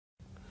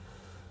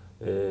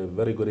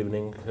Very good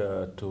evening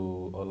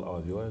to all our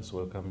viewers.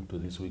 Welcome to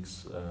this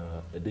week's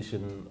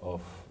edition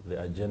of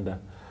The Agenda.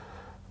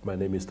 My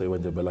name is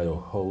Taiwan Jabela, your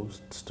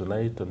host.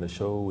 Tonight on the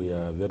show, we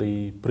are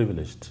very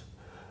privileged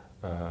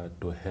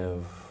to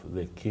have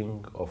the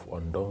King of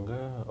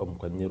Ondonga,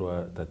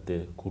 Omkwanyirwa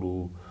Tate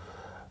Kuru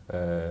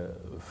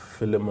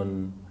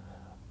Fillemon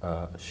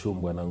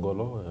Shuumbwa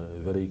Nangolo, a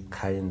very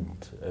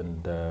kind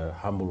and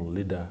humble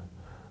leader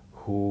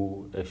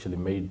who actually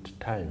made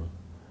time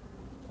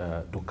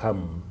to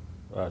come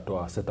to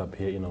our setup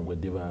here in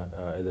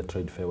Ongwediva at the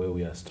trade fair where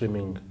we are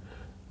streaming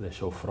the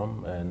show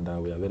from, and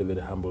we are very,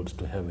 very humbled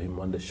to have him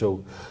on the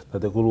show.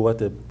 Tate Kuru,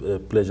 what a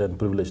pleasure and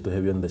privilege to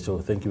have you on the show.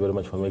 Thank you very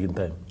much for making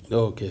time.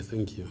 Okay,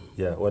 thank you.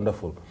 Yeah,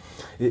 wonderful.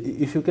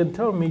 If you can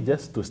tell me,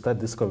 just to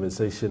start this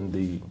conversation,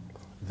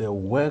 the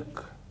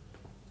work,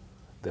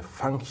 the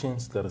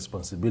functions, the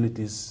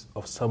responsibilities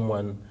of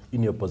someone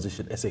in your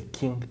position as a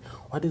king,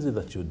 what is it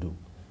that you do?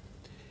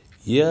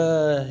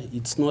 Yeah,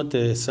 it's not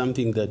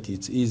something that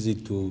it's easy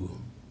to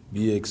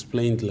be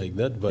explained like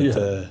that, but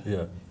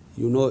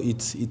you know,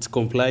 it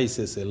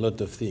comprises a lot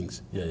of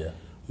things. Yeah.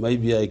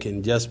 Maybe I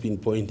can just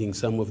pinpointing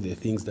some of the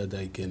things that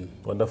I can.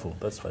 Wonderful,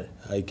 that's fine.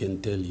 I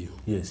can tell you.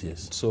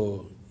 Yes.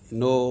 So, you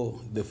know,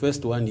 the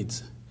first one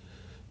is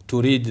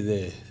to read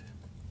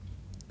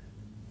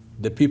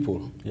the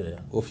people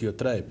of your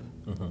tribe.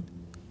 Mm-hmm.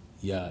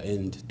 Yeah,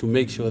 and to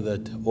make sure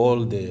that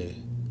all the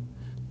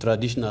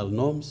traditional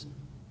norms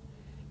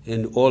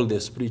and all the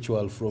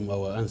spiritual from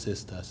our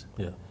ancestors,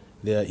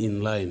 they are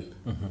in line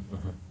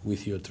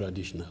with your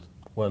traditional.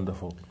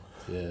 Wonderful.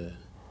 Yeah.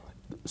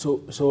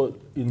 So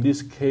in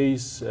this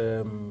case,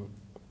 you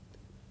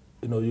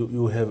know,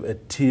 you have a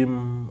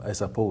team, I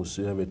suppose.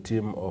 You have a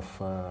team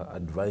of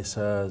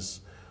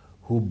advisors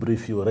who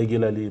brief you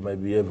regularly,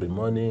 maybe every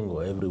morning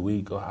or every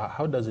week. Or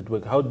how does it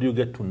work? How do you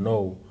get to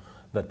know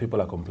that people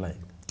are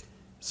complying?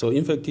 So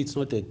in fact, it's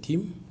not a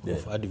team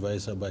of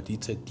advisors, but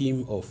it's a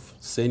team of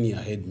senior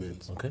headmen.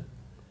 Okay.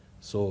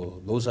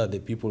 So those are the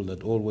people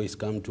that always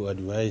come to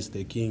advise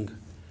the king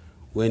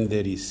when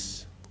there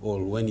is,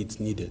 or when it's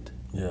needed.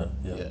 Yeah.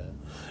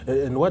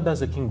 And what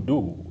does the king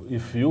do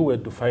if you were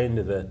to find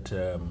that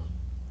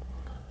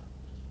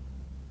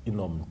in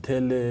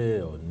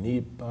Mtele or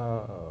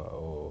Nipa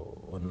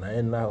or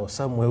Naena or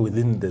somewhere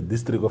within the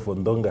district of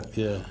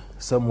Ondonga,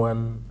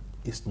 someone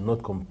is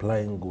not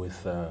complying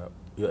with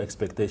your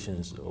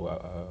expectations or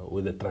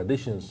with the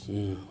traditions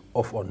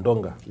of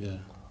Ondonga? Yeah.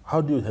 How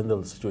do you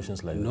handle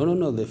situations like that?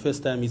 No. The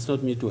first time, it's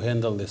not me to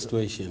handle the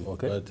situation.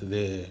 Okay. But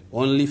the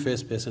only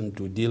first person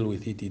to deal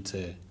with it, it's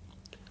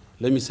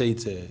let me say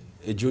it's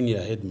a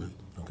junior headman.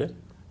 Okay.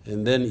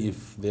 And then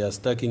if they are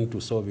starting to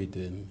solve it,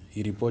 then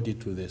he report it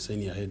to the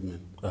senior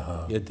headman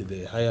at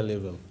the higher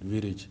level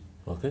village.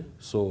 Okay.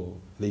 So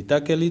they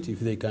tackle it. If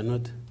they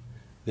cannot,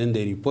 then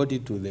they report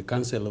it to the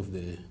council of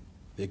the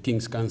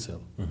king's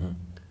council.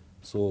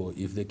 So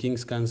if the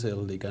king's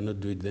council, they cannot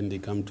do it, then they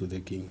come to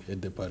the king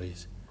at the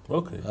parish.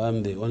 Okay.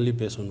 I'm the only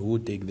person who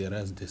take the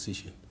last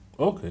decision.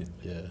 Okay.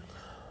 Yeah.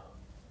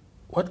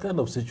 What kind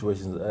of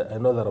situations? I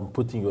know that I'm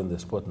putting you on the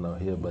spot now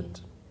here, but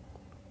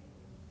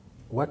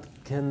what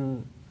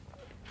kind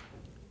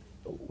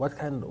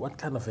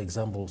of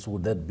examples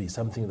would that be?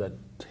 Something that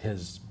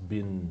has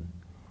been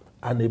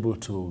unable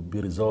to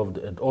be resolved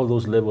at all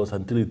those levels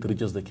until it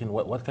reaches the king.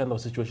 What kind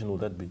of situation would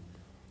that be?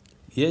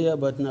 Yeah,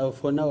 but now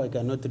for now I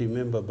cannot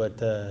remember.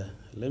 But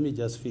let me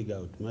just figure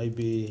out.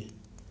 Maybe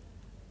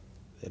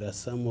there are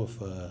some of.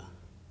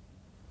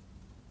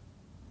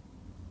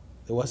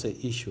 There was an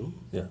issue.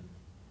 Yeah.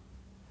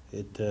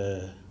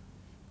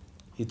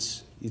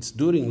 It's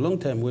during long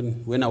time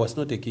when I was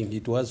not a king.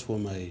 It was for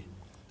my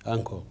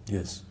uncle.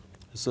 Yes.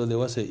 So there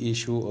was an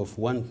issue of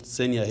one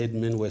senior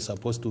headman was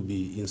supposed to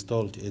be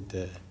installed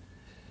at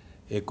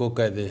a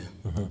Koka there,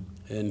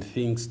 and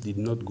things did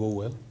not go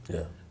well.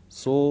 Yeah.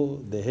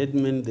 So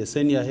the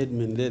senior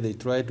headman there, they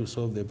tried to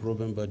solve the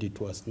problem, but it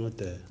was not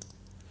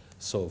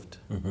solved.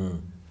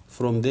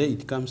 From there,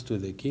 it comes to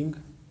the king,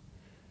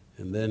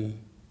 and then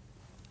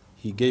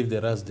he gave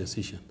the last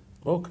decision.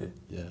 Okay.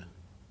 Yeah.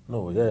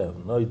 No,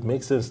 it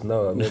makes sense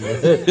now. I mean,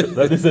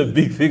 that is a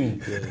big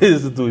thing,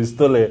 is to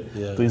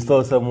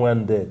install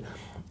someone there.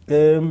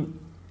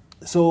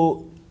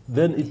 So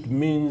then it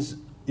means,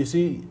 you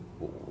see,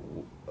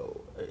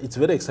 it's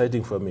very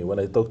exciting for me when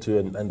I talk to you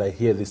and I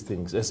hear these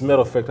things. As a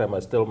matter of fact, I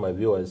must tell my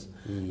viewers,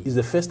 it's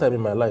the first time in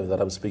my life that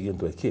I'm speaking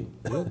to a king.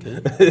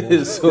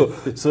 Okay.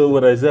 so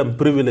when I say I'm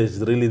privileged,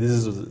 really,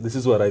 this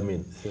is what I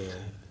mean. Yeah.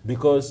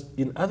 Because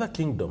in other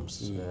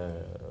kingdoms,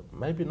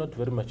 maybe not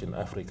very much in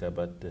Africa,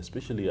 but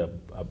especially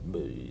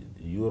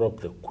Europe,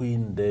 the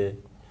queen there,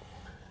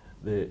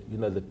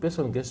 the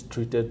person gets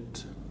treated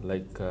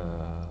like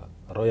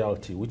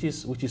royalty, which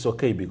is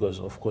okay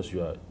because of course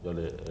you're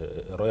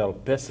a royal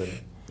person.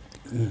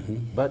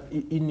 But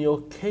in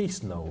your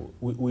case now,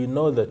 we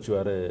know that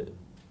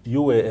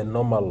you were a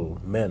normal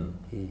man.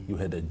 You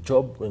had a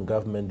job in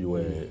government. You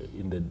were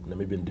in the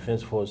Namibian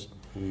Defense Force.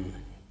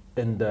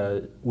 And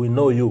we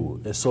know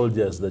you as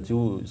soldiers, that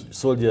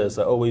soldiers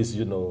are always,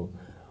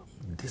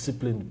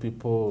 disciplined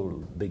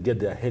people, they get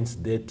their hands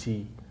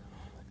dirty.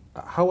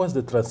 How was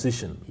the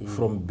transition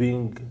from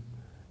being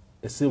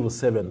a civil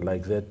servant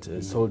like that,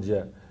 a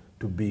soldier,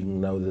 to being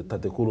now the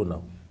Tatekulu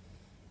now?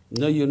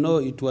 No, you know,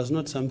 it was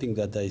not something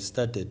that I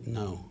started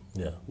now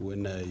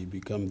when I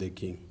become the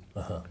king.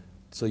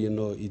 So, you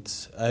know,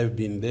 I've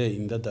been there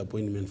in that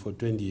appointment for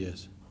 20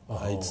 years.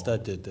 I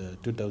started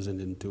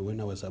 2002 when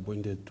I was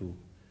appointed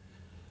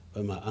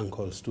by my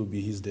uncles to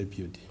be his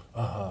deputy.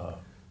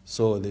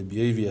 So the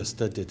behavior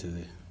started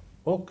there.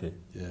 Okay.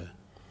 Yeah.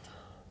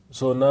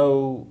 So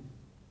now,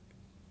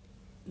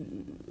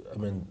 I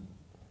mean,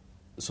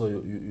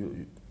 so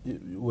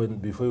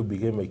before you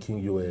became a king,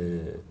 you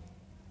were,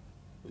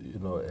 you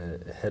know,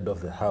 a head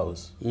of the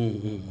house.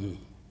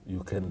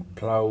 You can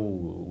plow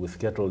with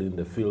cattle in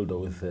the field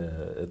or with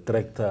a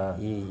tractor,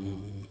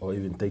 or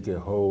even take a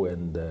hoe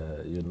and,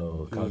 you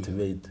know,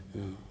 cultivate.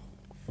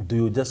 Do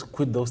you just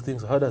quit those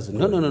things? How does it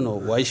No.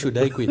 Why should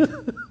I quit?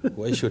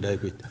 Why should I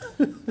quit?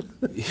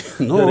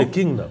 No. You're a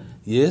king now.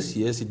 Yes.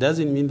 It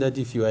doesn't mean that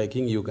if you are a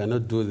king, you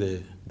cannot do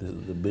the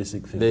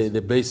basic things.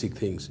 The basic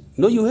things.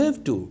 No, you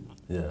have to.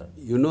 Yeah.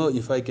 You know,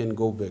 if I can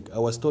go back, I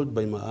was told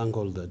by my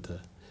uncle that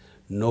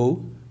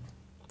no,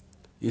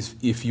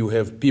 if you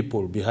have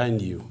people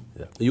behind you,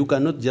 you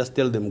cannot just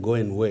tell them go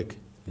and work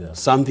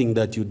something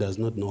that you does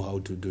not know how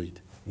to do it.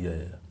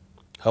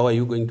 How are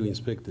you going to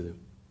inspect them?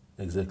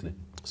 Exactly.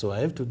 So I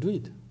have to do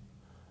it.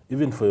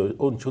 Even for your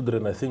own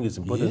children, I think it's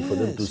important for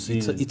them to see.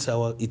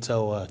 It's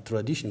our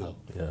traditional.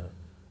 Yeah.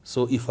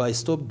 So if I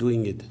stop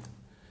doing it,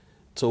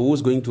 so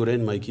who's going to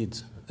raise my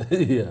kids?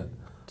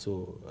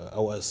 So I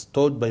was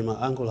taught by my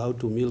uncle how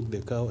to milk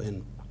the cow,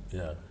 and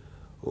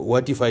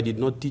what if I did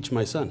not teach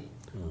my son?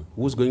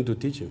 Who's going to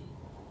teach him?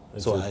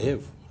 Exactly. So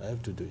I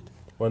have to do it.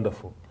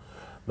 Wonderful.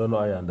 No,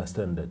 I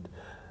understand that.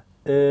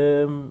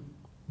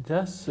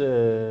 Just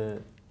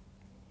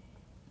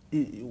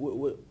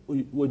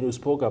when you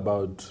spoke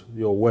about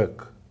your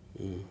work,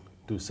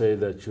 to say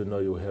that, you know,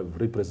 you have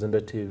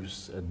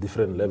representatives at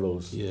different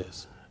levels.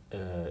 Yes.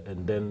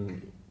 And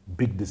then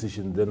big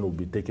decisions then will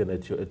be taken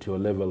at your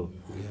level.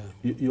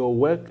 Your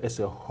work as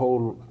a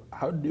whole,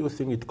 how do you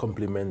think it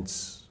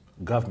complements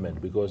government?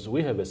 Because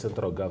we have a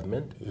central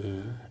government,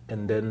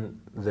 and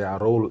then their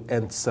role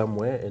ends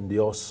somewhere, and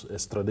yours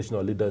as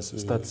traditional leaders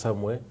start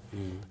somewhere.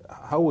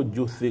 How would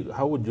you think?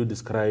 How would you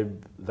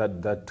describe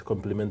that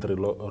complementary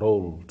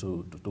role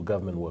to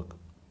government work?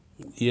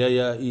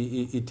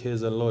 It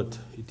has a lot.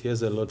 It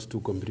has a lot to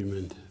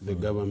complement the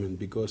government,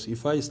 because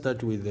if I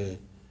start with the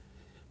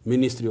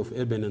Ministry of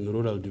Urban and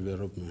Rural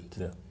Development,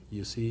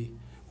 you see,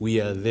 we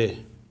are there.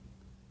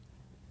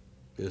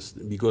 Yes,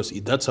 because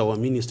that's our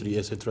ministry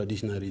as a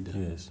traditional leader.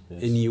 Yes.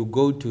 And you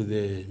go to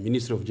the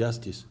Ministry of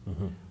Justice,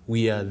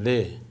 we are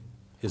there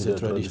as a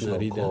traditional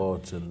leader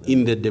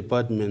in the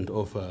Department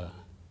of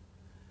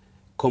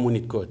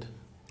Community Code.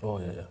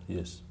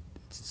 Yes.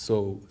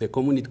 So the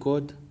Community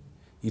Code,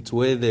 it's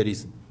where there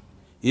is,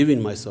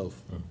 even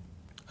myself,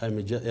 I'm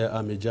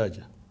a judge.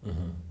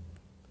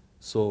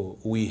 So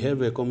we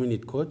have a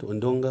community code,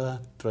 Ondonga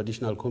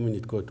traditional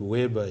community code,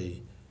 whereby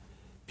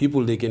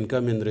people, they can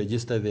come and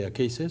register their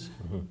cases,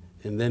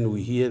 and then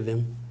we hear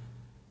them,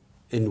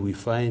 and we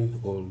fine,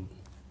 or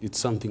it's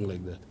something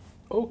like that.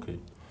 Okay.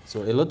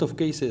 So a lot of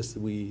cases,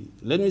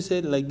 let me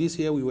say like this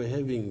year, we were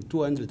having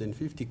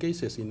 250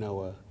 cases in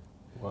our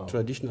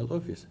traditional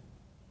office.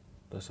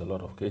 That's a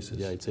lot of cases.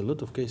 Yeah, it's a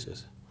lot of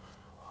cases.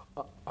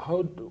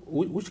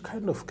 Which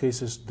kind of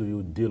cases do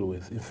you deal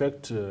with? In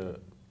fact,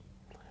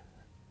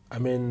 I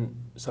mean,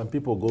 some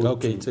people go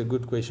Okay, it's a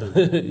good question.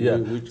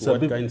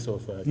 What kinds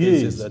of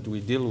cases that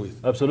we deal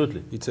with?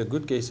 Absolutely. It's a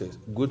good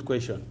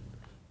question,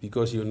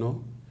 because, you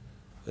know,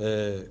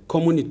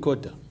 community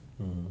court,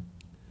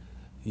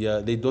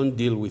 they don't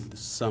deal with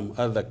some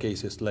other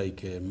cases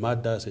like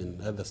murders and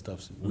other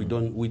stuff. We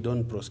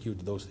don't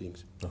prosecute those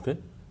things. Okay.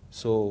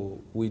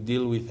 So we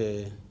deal with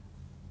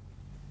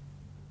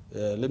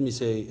let me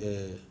say,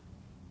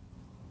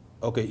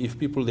 if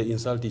people, they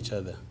insult each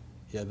other.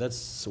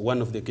 That's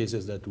one of the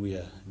cases that we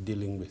are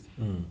dealing with.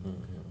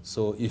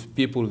 So if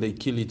people, they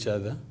kill each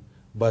other,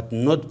 but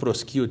not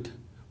prosecute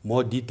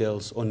more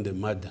details on the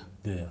murder,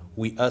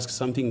 we ask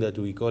something that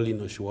we call in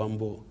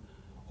Oshuambo,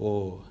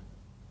 or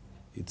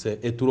it's a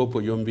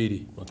eturopo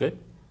yombiri. Okay.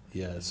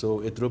 So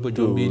eturopo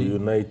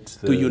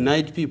yombiri. To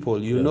unite people,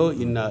 you know,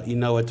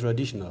 in our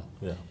traditional.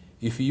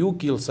 If you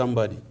kill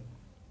somebody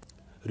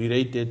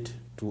related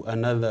to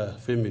another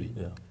family,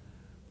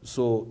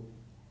 so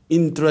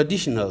in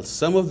traditional,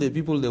 some of the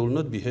people, they will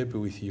not be happy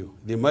with you.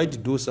 They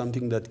might do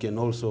something that can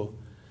also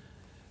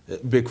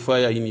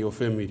backfire in your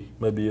family.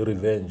 Maybe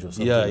revenge or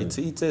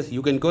something.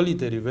 You can call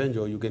it a revenge,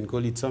 or you can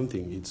call it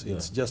something.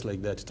 It's just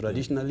like that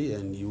traditionally,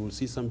 and you will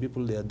see some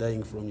people, they are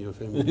dying from your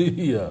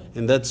family.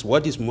 And that's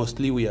what is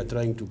mostly we are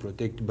trying to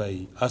protect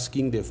by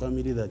asking the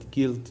family that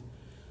killed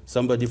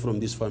somebody from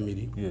this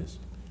family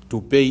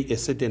to pay a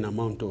certain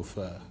amount of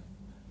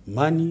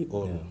money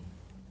or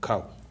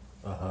cow.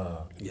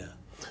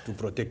 To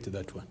protect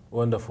that one.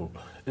 Wonderful.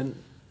 And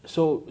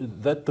So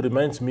that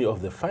reminds me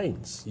of the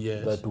fines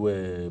Yes. that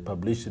were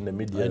published in the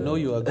media. I know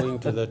you are going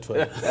to that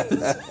one.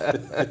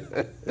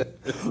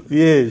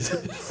 Yes.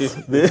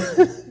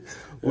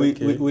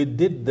 Okay. We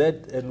did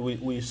that, and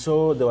we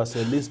saw there was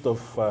a list of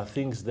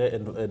things there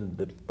and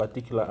the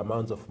particular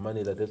amounts of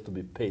money that has to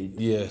be paid.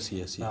 Yes.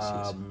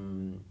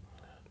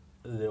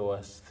 There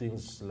was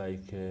things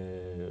like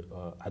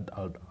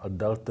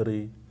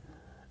adultery.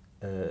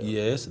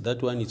 Yes, that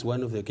one is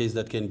one of the cases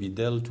that can be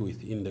dealt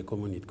with in the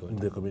community court. In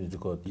the community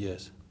court.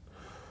 Yes.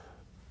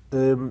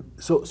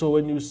 So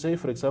when you say,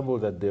 for example,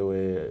 that there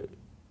were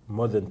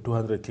more than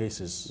 200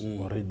 cases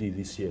already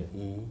this year,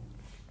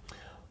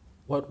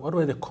 what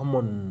were the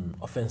common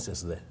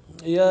offenses there?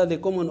 Yeah, the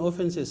common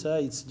offenses are,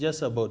 it's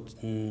just about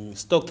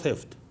stock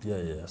theft.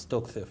 Yeah.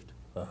 Stock theft.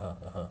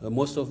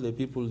 Most of the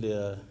people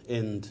there,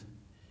 and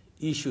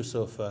issues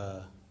of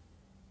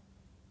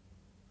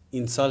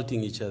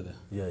insulting each other.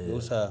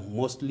 Those are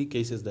mostly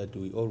cases that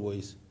we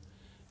always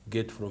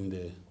get from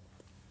the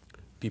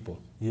people.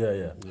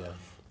 Yeah.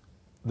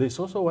 There's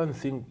also one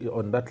thing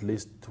on that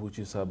list which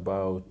is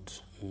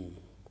about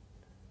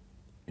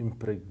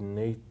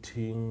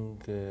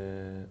impregnating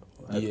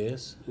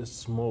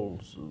small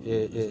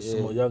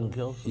young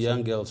girls.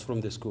 Young girls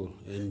from the school.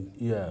 And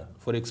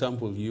for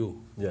example,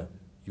 you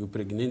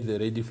pregnant the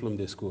lady from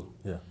the school.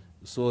 Yeah.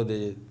 So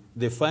the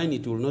fine,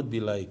 it will not be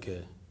like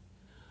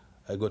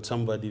I got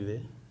somebody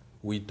there,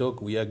 we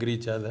talk, we agree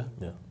each other,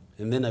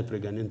 and then I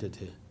pregnanted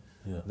her.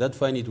 Yeah. That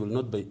fine, it will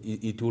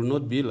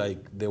not be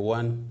like the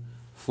one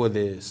for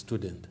the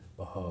student.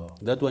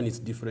 That one is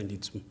different.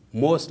 It's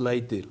more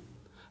slightly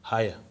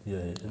higher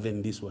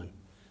than this one.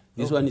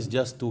 This one is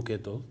just 2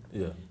 cattle.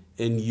 Yeah.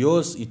 And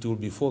yours, it will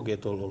be 4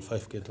 cattle or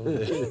 5 cattle.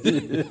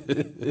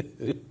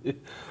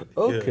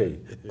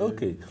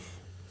 Okay.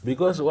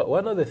 Because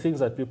one of the things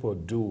that people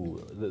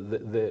do,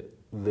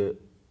 the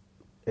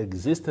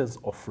existence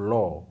of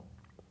law,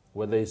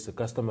 whether it's a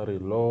customary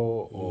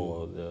law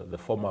or the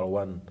formal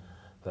one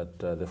that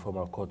the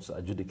formal courts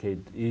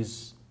adjudicate,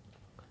 is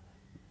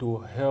to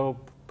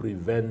help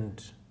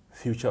prevent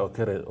future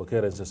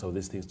occurrences of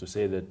these things, to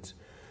say that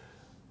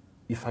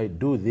if I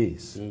do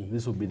this,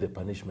 this will be the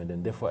punishment,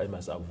 and therefore I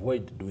must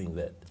avoid doing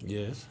that.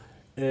 Yes.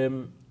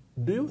 Do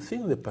you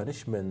think the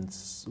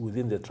punishments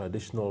within the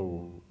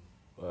traditional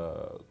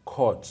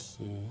courts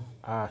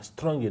are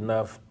strong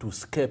enough to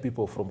scare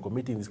people from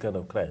committing these kind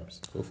of crimes?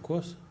 Of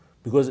course.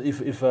 Because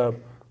if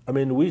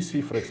we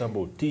see, for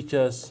example,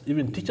 teachers,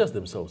 even teachers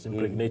themselves,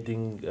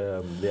 impregnating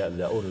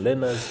their own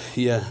learners,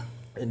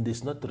 and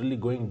it's not really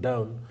going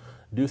down.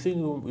 Do you think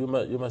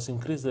you must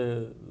increase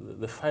the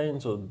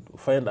fines or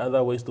find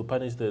other ways to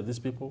punish these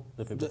people,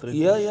 the perpetrators?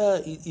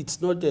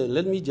 It's not.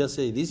 Let me just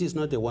say, this is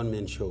not a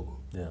one-man show.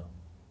 Yeah.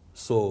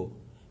 So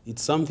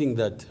it's something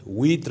that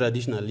we,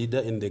 traditional leader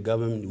and the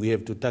government, we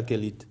have to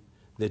tackle it,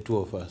 the two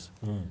of us,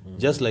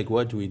 just like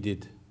what we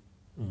did.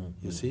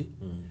 You see,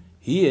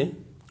 here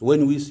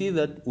when we see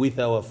that with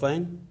our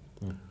fine,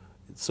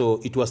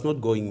 so it was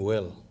not going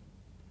well.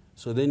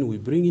 So then we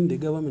bring in the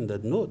government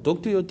that, no,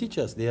 talk to your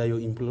teachers, they are your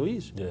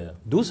employees.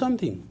 Do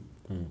something.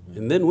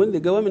 And then when the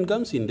government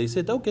comes in, they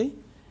said, okay,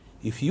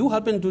 if you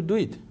happen to do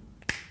it,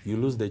 you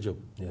lose the job.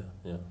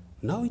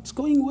 Now it's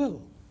going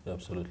well.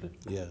 Absolutely.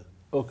 Yeah.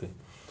 Okay.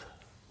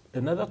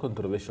 Another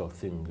controversial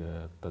thing,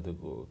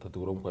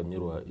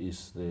 Tatukuromkwa,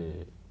 is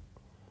the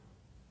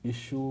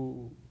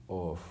issue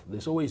of,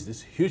 there's always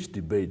this huge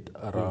debate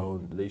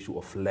around the issue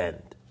of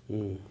land.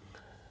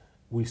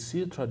 We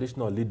see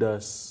traditional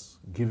leaders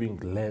giving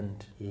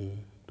land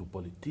to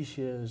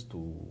politicians,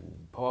 to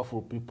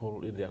powerful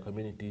people in their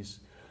communities.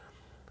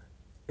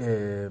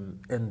 And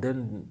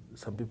then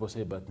some people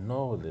say, but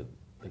no, the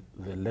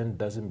land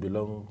doesn't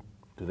belong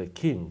to the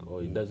king,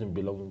 or it doesn't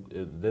belong.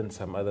 Then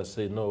some others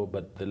say, no,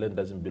 but the land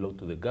doesn't belong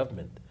to the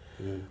government.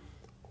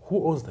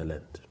 Who owns the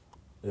land?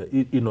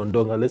 In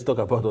Ondonga, let's talk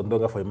about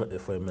Ondonga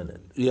for a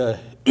minute. Yeah,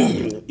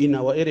 in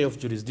our area of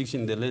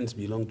jurisdiction, the lands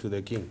belong to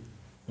the king.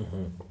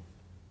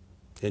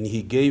 And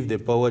he gave the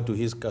power to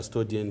his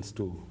custodians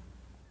to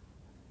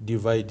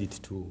divide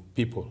it to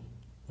people.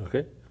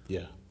 Okay.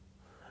 Yeah.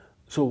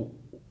 So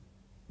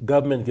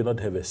government cannot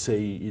have a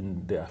say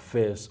in the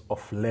affairs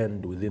of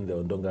land within the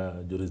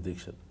Ondonga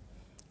jurisdiction?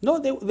 No,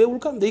 they will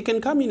come. They can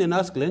come in and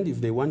ask land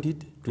if they want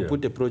it to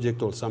put a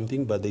project or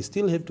something, but they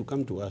still have to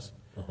come to us.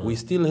 We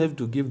still have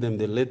to give them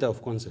the letter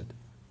of consent.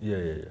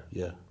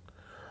 Yeah.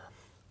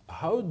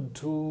 How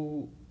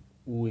do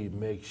we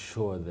make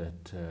sure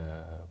that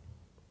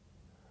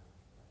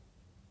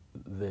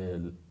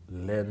the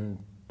land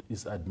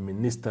is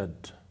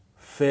administered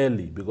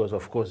fairly? Because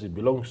of course it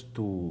belongs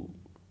to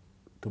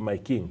my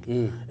king,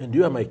 and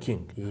you are my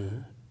king,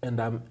 and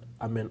I'm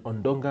an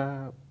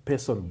Ondonga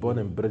person born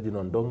and bred in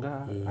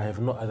Ondonga. I have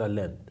no other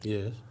land.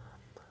 Yes.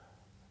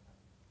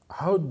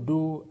 How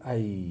do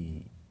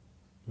I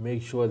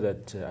make sure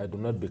that I do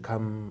not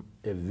become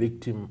a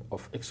victim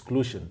of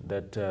exclusion?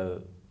 That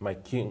my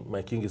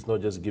king is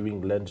not just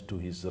giving land to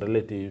his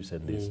relatives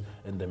and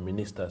and the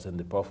ministers and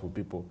the powerful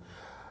people.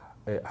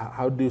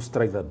 How do you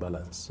strike that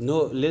balance?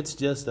 No, let's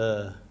just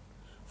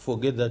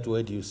forget that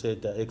word you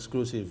said,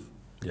 exclusive,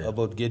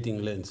 about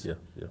getting lands. Yeah,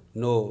 yeah.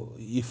 No,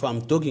 if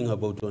I'm talking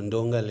about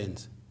Ondonga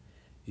lands,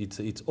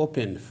 it's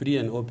open, free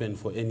and open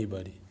for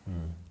anybody.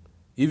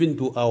 Even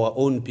to our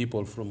own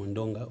people from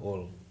Ondonga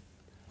or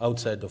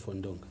outside of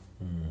Ondonga.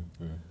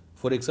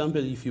 For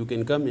example, if you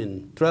can come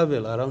and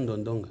travel around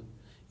Ondonga,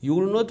 you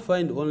will not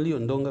find only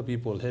Ondonga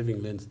people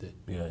having lands there.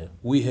 Yeah.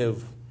 We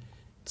have,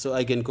 so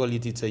I can call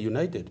it's a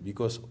united,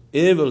 because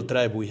every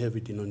tribe we have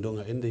it in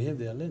Ondonga and they have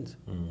their lands.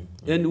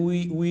 And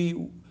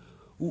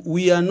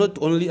we are not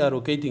only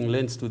allocating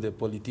lands to the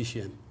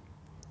politician.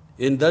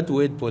 And that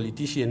word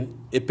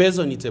politician, a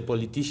person is a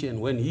politician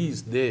when he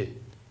is there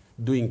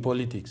doing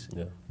politics.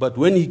 Yeah. But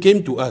when he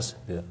came to us,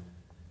 yeah,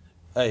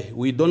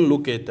 we don't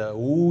look at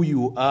who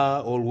you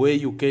are or where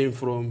you came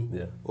from,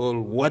 yeah, or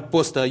what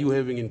post are you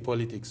having in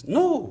politics.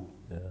 No.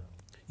 Yeah.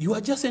 You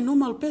are just a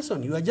normal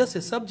person. You are just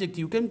a subject.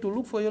 You came to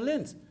look for your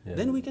lands. Yeah.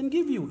 Then we can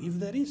give you if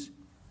there is.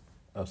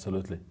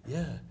 Absolutely.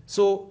 Yeah.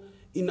 So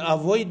in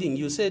avoiding,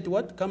 you said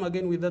what? Come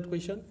again with that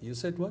question. You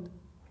said what?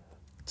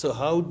 So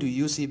how do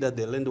you see that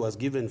the land was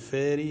given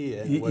fairly?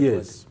 And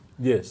Yes.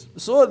 Yes.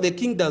 So the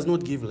king does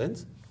not give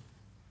lands?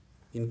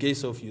 In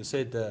case of, you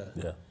said,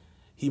 Yeah.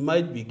 he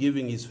might be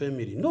giving his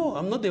family. No,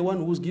 I'm not the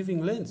one who's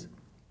giving lands.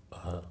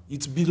 Uh-huh.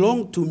 It's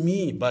belong to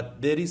me,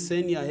 but there is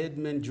senior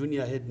headmen,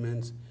 junior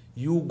headmen.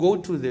 You go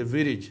to the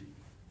village.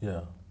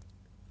 Yeah.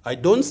 I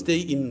don't stay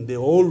in the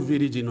whole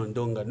village in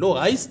Ondonga. No,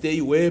 I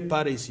stay where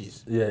Paris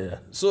is. Yeah, yeah.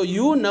 So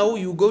you now,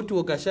 you go to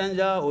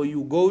Okashanja or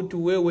you go to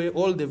where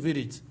all the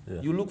village.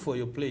 Yeah. You look for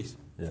your place,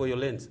 for your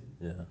lands.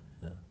 Yeah,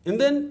 yeah. And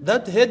then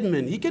that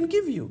headman, he can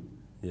give you.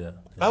 Yeah.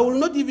 I will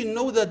not even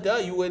know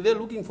that you were there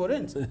looking for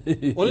rents.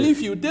 Only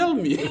if you tell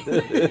me.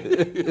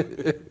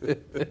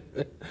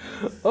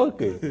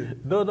 Okay.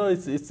 No.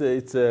 It's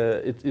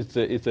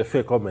a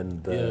fair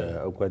comment,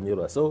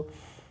 Okwanyelwa. So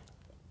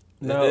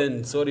now, and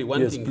then, sorry,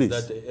 one thing please,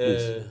 is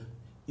that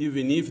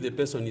even if the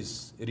person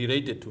is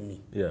related to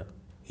me, yeah,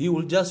 he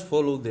will just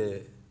follow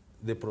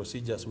the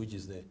procedures which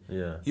is there.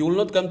 yeah, He will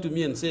not come to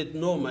me and say,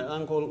 no, my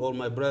uncle or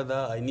my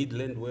brother, I need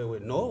land where.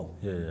 No.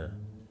 yeah, yeah.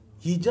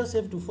 He just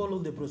have to follow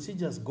the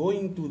procedures,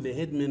 going to the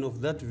headman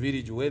of that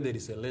village where there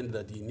is a land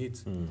that he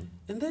needs.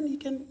 And then he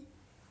can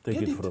Take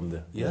get it from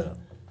there. Yeah.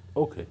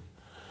 Okay.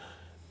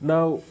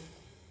 Now,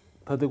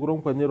 Tate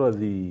Kurongkwanyelwa,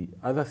 the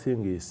other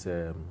thing is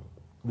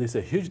there's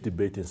a huge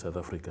debate in South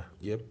Africa.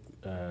 Yep.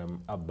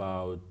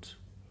 About,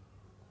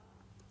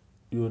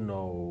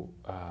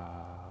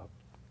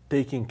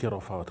 taking care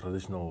of our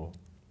traditional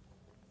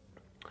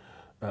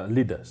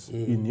leaders.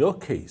 In your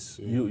case,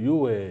 you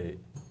were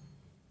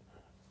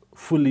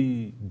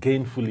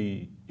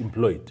gainfully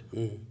employed.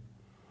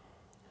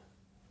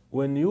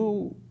 When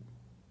you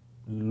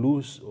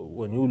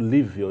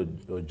leave your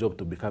job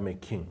to become a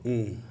king,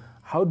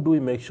 how do we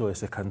make sure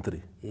as a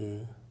country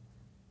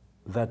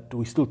that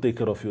we still take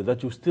care of you,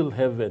 that you still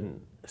have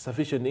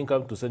sufficient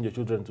income to send your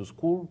children to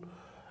school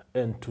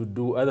and to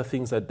do other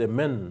things that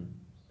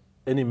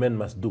any man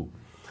must do?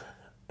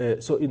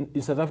 So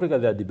in South Africa,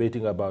 they are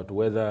debating about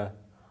whether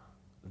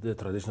the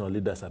traditional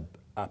leaders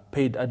are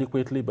paid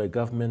adequately by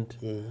government.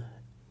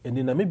 And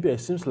in Namibia, it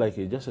seems like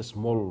just a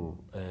small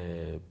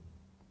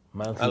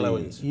monthly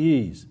allowance.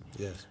 Yes.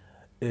 Yes.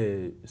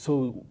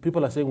 So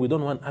people are saying we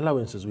don't want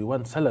allowances, we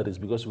want salaries,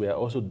 because we are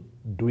also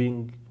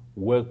doing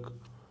work.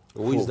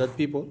 Who is that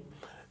people?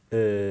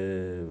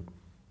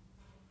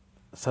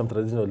 Some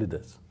traditional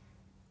leaders.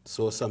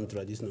 So some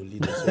traditional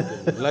leaders.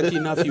 Okay. Lucky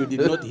enough you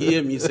did not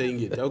hear me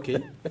saying it. Okay.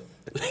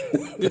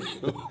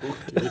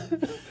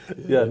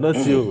 Yeah, not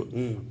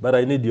you, but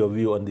I need your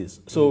view on this.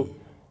 So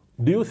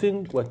do you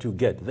think what you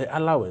get, the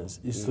allowance,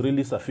 is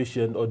really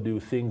sufficient, or do you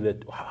think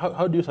that,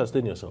 how do you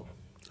sustain yourself?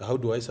 How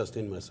do I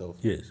sustain myself?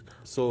 Yes.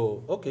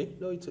 So, okay,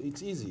 no,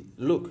 it's easy.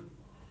 Look,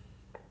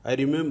 I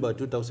remember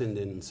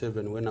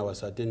 2007 when I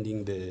was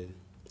attending the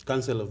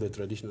Council of the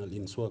Traditional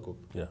in Swakop.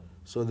 Yeah.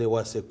 So there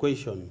was a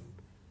question.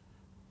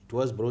 It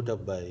was brought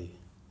up by,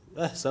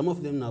 some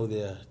of them now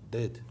they are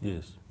dead.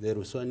 Yes. The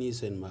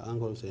Ruswanis and my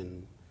uncles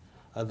and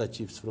other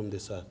chiefs from the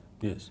south.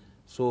 Yes.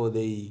 So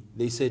they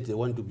said they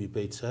want to be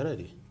paid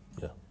salary.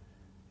 Yeah.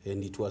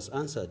 And it was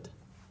answered,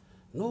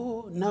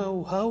 no,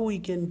 now how we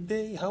can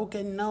pay, how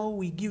can now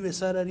we give a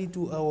salary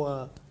to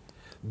our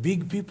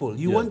big people?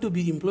 You want to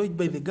be employed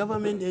by the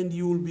government and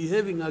you will be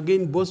having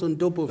again boss on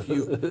top of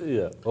you.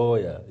 Yeah. Oh,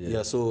 yeah.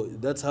 Yeah, so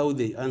that's how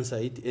they answer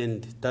it.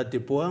 And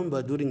Tate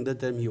Poamba, during that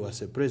time, he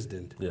was a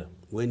president. Yeah.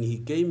 When he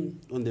came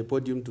on the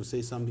podium to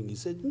say something, he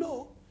said,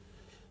 no.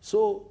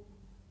 So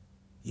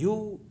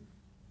you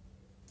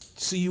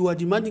are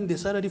demanding the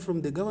salary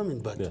from the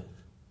government, but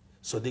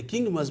so the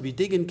king must be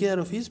taking care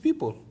of his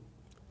people.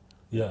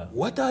 Yeah.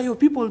 What are your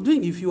people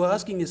doing if you are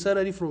asking a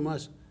salary from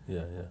us?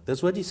 Yeah.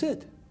 That's what he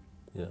said.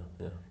 Yeah.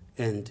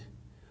 And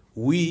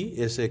we,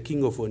 as a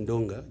king of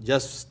Ondonga,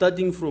 just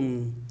starting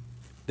from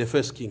the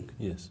first king.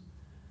 Yes.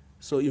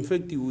 So in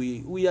fact,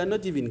 we are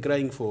not even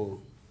crying for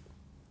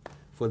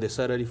the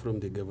salary from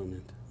the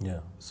government.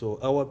 Yeah. So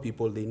our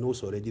people, they know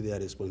already their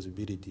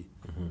responsibility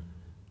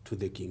to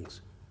the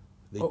kings.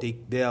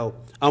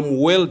 I'm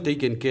well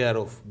taken care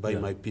of by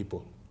my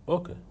people.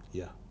 Okay.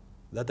 Yeah,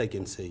 that I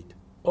can say it.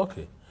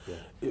 Okay.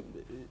 Yeah.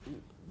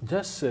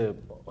 Just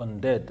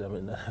on that, I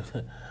mean,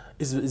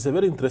 it's a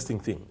very interesting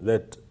thing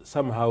that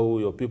somehow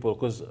your people,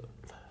 because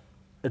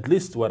at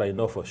least what I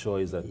know for sure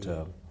is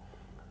that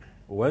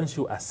once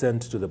you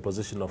ascend to the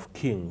position of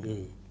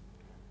king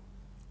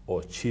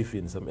or chief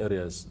in some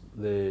areas,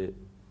 the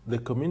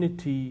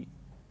community,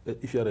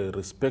 if you are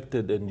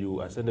respected and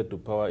you ascended to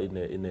power in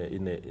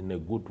a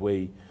good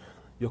way,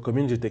 your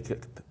community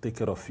take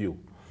care of you.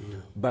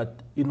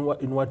 But in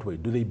what way?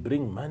 Do they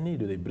bring money?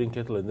 Do they bring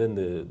cattle and then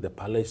the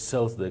palace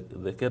sells the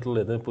cattle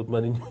and then put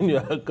money in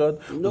your account?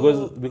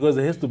 No. Because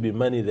there has to be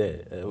money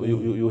there.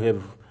 You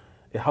have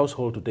a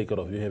household to take care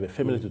of. You have a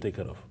family to take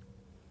care of.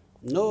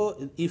 No,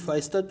 if I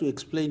start to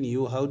explain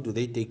you how do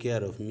they take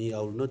care of me, I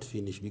will not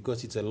finish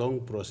because it's a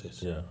long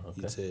process. Yeah,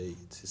 okay.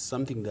 It's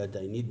something that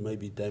I need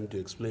maybe time to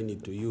explain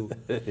it to you.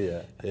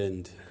 Yeah.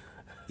 And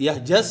yeah,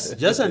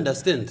 just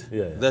understand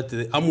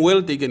that I'm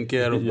well taken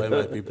care of by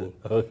my people.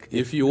 Okay.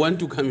 If you want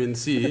to come and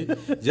see,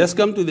 just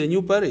come to the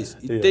new parish.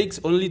 It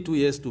takes only 2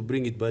 years to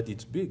bring it, but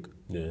it's big.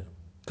 Yeah.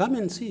 Come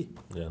and see.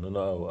 Yeah,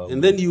 no.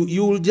 And then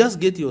you will just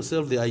get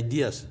yourself the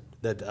ideas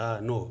that,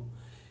 no,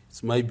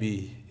 it might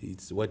be,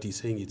 it's what he's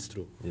saying, it's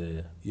true.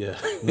 Yeah.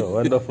 No,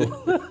 wonderful.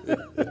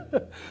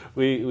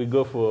 We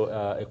go for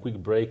a quick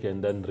break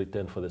and then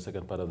return for the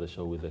second part of the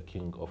show with the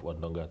King of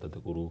Ondonga,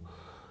 Tatekuru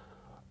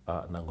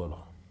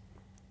Nangolo.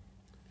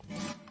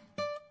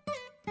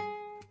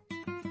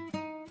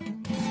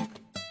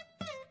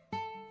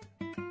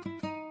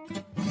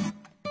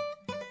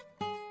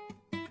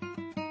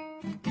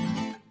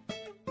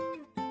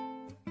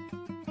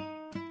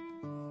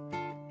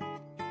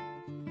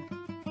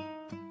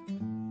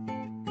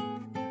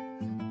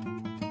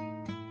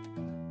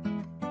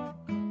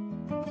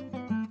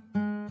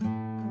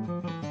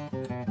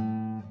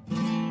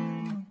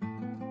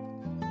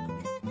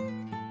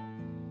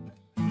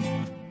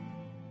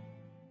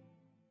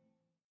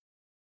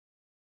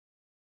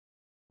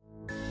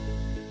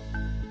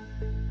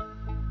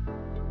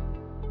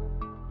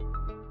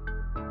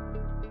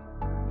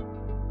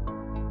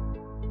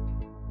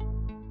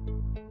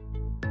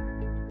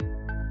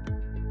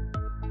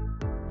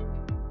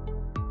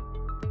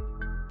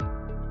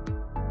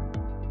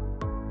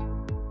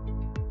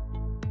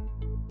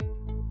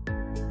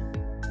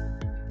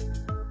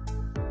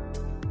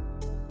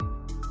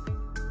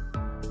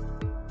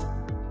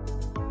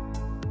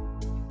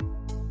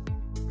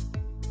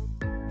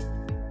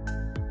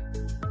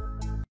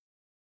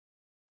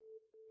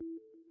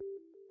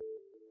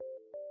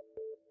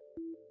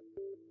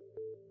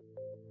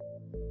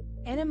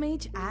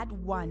 NMH Ad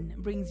 1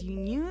 brings you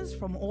news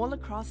from all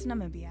across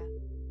Namibia.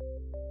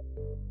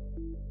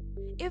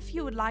 If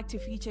you would like to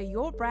feature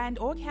your brand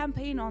or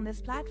campaign on this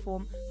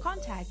platform,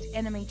 contact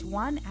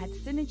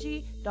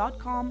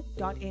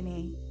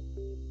nmh1@synergy.com.na.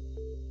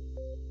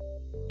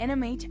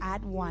 NMH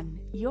Ad 1,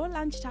 your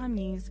lunchtime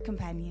news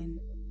companion.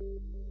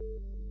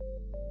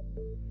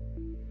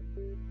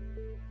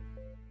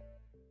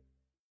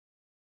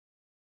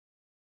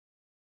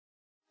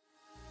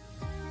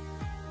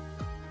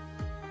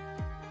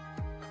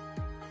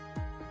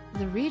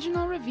 The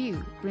Regional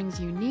Review brings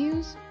you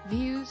news,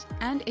 views,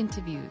 and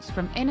interviews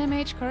from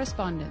NMH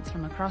correspondents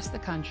from across the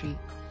country.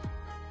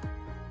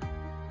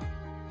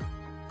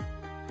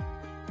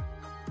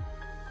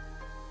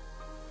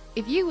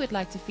 If you would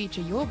like to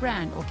feature your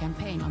brand or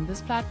campaign on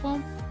this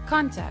platform,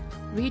 contact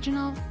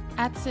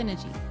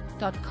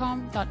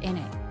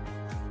regional@synergy.com.na.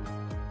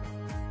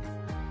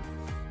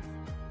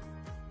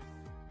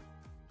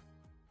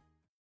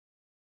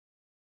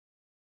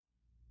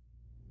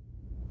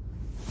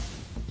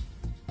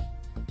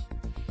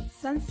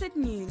 Sunset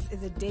News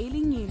is a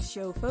daily news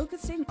show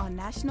focusing on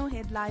national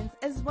headlines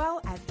as well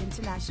as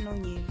international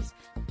news.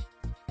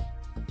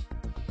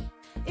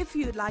 If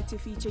you'd like to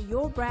feature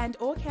your brand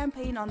or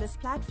campaign on this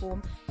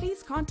platform,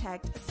 please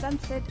contact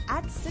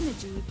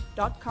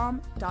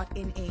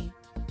sunset@synergy.com.na.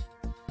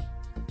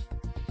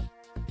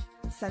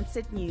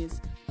 Sunset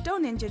News.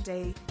 Don't end your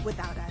day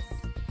without us.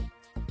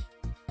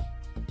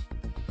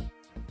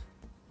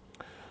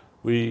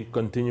 We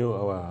continue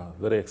our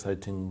very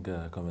exciting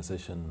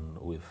conversation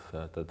with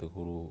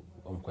Tatekuru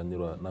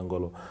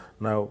Nangolo.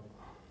 Now,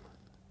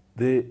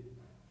 the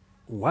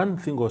one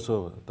thing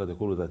also,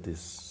 Tatekuru, that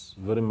is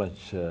very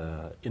much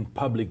in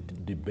public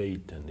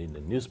debate and in the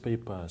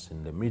newspapers,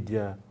 in the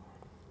media,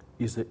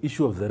 is the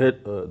issue of the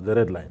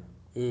red line.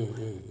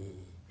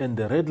 And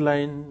the red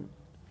line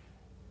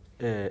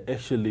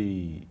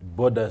actually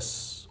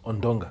borders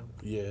Ondonga.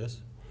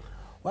 Yes.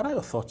 What are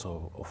your thoughts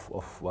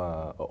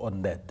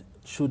on that?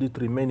 Should it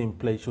remain in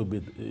place? Should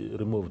it be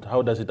removed?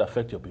 How does it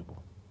affect your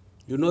people?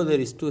 You know, there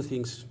is two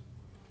things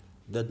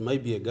that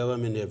maybe a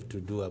government have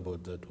to do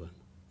about that one.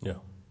 Yeah.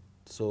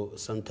 So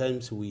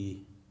sometimes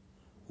we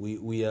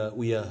are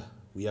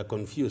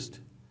confused.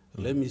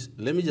 Let me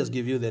just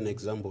give you an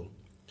example.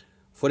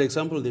 For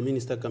example, the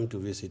minister come to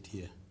visit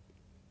here.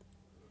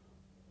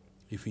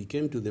 If he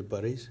came to the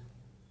parish,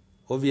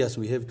 obvious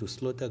we have to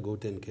slaughter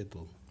goat and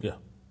cattle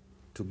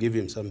to give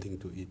him something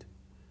to eat.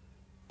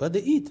 But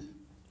they eat.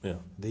 Yeah.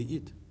 They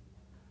eat.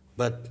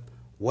 But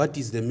what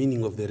is the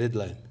meaning of the red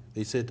line?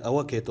 They said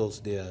our cattle,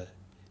 they are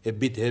a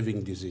bit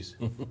having disease.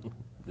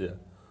 Yeah.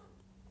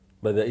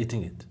 But they're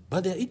eating it.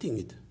 But they're eating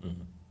it.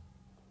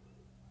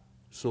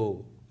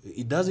 So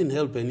it doesn't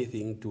help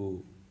anything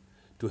to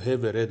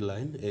have a red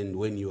line, and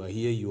when you are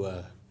here, you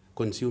are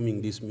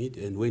consuming this meat,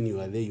 and when you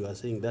are there, you are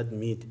saying that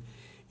meat,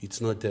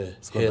 it's not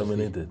it's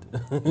contaminated.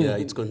 Yeah,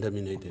 it's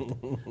contaminated.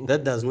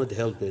 That does not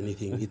help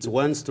anything. It's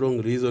one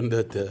strong reason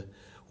that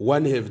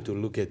one have to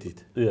look at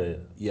it.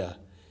 Yeah.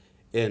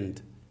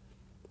 And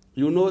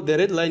you know, the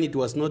red line, it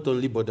was not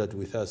only bordered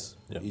with us.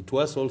 It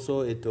was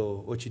also at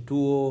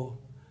Ochituo,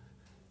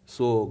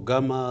 so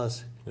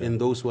Gamas,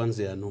 and those ones,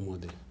 they are no more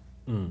there.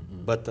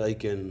 But I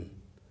can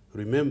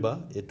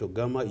remember at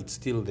Ogama, it's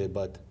still there.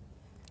 But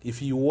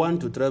if you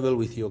want to travel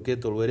with your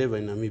cattle wherever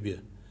in Namibia,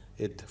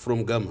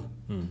 from Gama,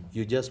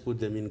 you just put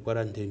them in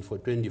quarantine for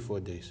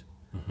 24 days.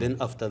 Then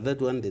after that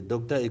one, the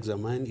doctor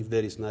examines. If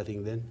there is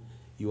nothing, then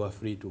you are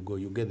free to go.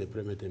 You get the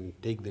permit and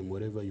take them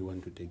wherever you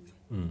want to take them.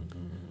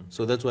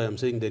 So that's why I'm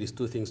saying there is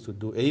two things to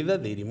do. Either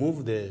they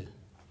remove the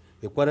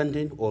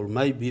quarantine, or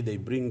maybe they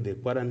bring the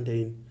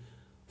quarantine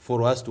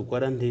for us to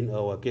quarantine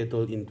our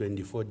cattle in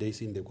 24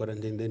 days in the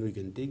quarantine, then we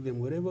can take them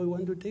wherever we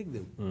want to take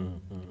them.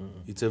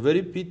 It's a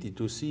very pity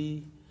to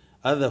see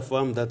other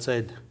farms that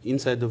side,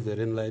 inside of the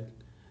red line,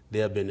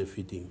 they are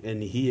benefiting.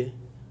 And here,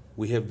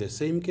 we have the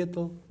same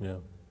cattle.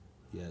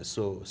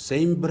 So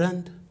same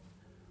brand.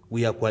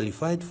 We are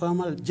qualified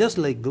farmers, just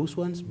like those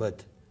ones,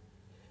 but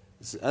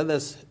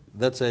others,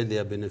 that side, they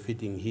are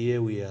benefiting.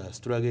 Here, we are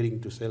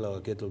struggling to sell our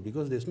cattle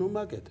because there's no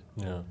market.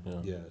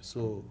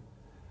 So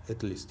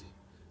at least.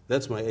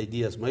 That's my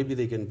ideas. Maybe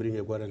they can bring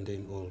a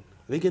quarantine, or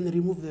they can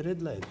remove the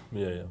red line.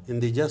 And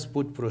they just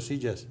put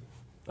procedures.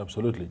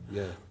 Absolutely.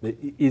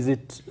 Is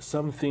it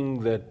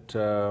something that,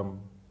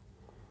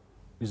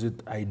 is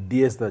it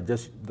ideas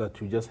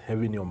that you just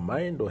have in your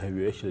mind, or have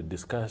you actually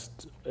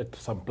discussed at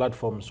some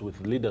platforms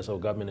with leaders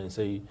of government and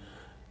say,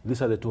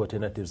 these are the two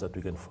alternatives that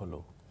we can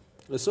follow?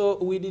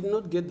 So we did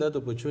not get that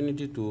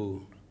opportunity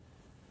to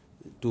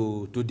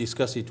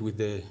discuss it with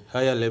the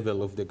higher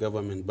level of the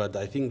government, but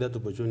I think that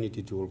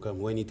opportunity will come.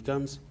 When it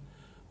comes,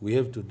 we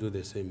have to do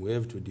the same. We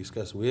have to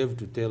discuss. We have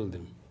to tell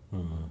them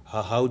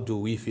how do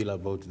we feel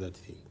about that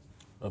thing.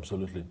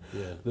 Absolutely.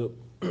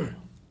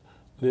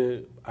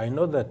 I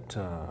know that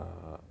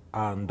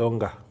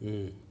Ondonga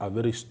are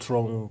very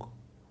strong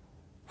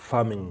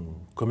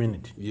farming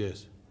community.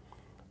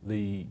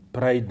 They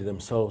pride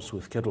themselves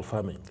with cattle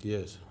farming.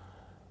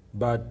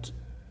 But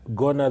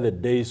gone are the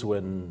days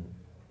when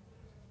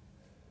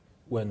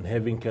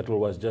having cattle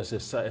was just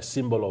a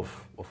symbol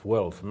of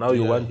wealth. Now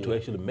you want to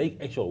actually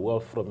make actual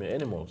wealth from your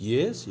animals.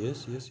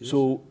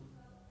 So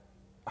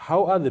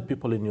how are the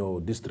people in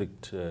your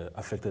district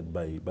affected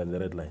by the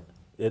red line,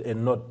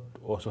 and not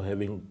also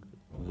having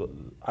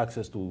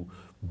access to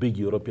big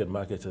European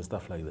markets and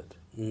stuff like that?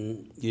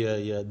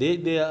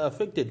 They are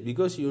affected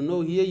because, you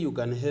know, here you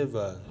can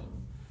have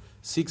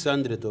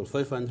 600 or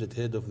 500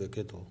 head of the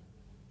cattle.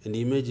 And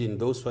imagine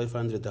those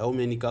 500, how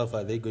many calves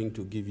are they going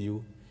to give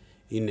you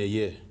in a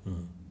year?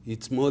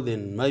 It's more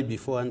than maybe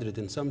 400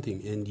 and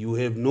something, and you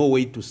have no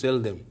way to sell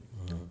them.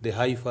 The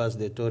heifers,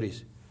 the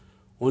tourists.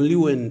 Only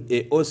when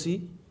a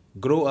Aussie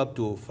grow up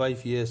to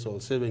 5 years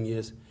or 7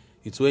 years,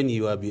 it's when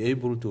you will be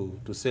able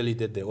to sell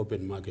it at the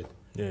open market,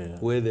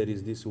 where there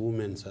is this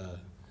women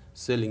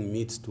selling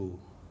meats to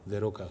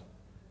the local.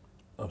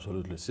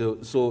 Absolutely.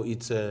 So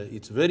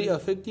it's very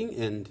affecting,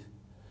 and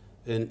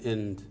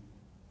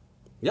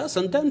yeah,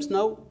 sometimes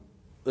now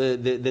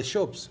the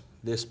shops,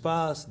 the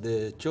Spars,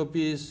 the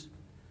Choppies,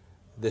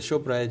 the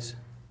ShopRites,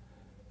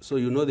 so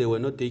you know they were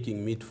not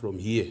taking meat from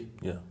here.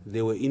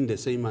 They were in the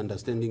same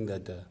understanding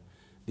that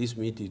this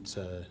meat, it's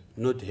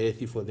not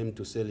healthy for them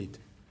to sell it.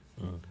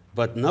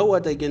 But now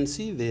what I can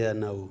see, they are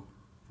now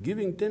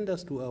giving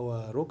tenders to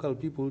our local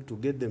people to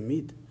get the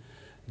meat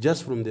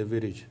just from the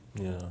village.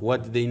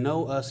 What they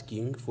now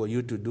asking for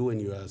you to do when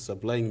you are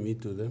supplying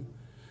meat to them,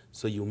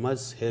 so you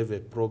must have a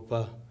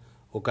proper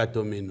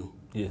okatomeno.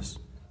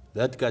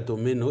 That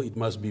katomeno, it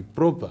must be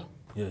proper.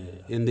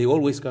 And they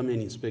always come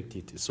and inspect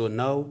it. So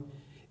now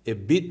a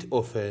bit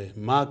of a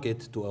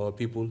market to our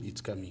people,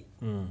 it's coming.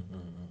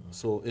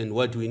 So, and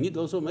what we need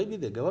also, maybe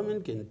the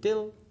government can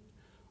tell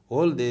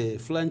all the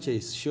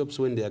franchise shops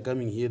when they are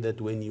coming here that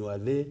when you are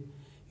there,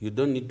 you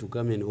don't need to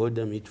come and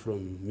order meat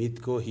from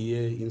Meatco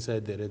here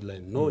inside the red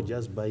line. No,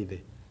 just buy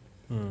there,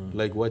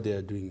 like what they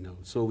are doing now.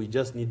 So we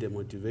just need a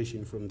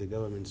motivation from the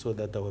government so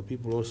that our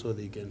people also,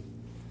 they can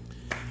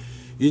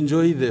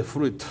enjoy the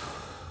fruit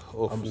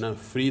of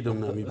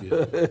freedom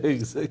Namibia.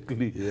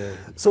 Exactly.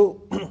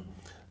 So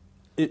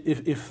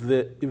if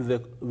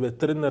the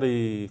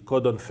veterinary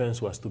cordon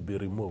fence was to be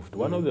removed,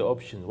 one of the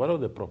options, one of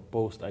the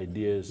proposed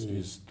ideas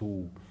is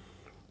to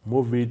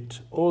move it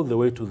all the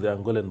way to the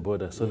Angolan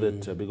border, so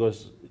that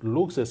because it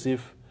looks as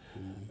if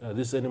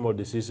these animal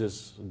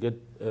diseases get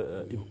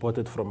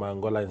imported from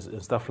Angola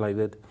and stuff like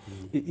that.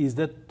 Is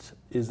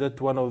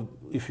that one of,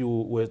 if you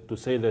were to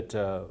say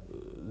that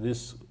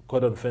this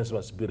cordon fence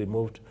must be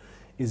removed,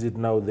 is it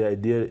now the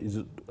idea,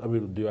 I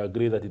mean, do you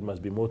agree that it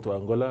must be moved to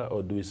Angola,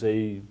 or do we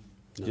say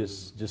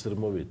just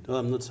remove it? No,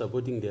 I'm not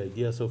supporting the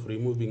ideas of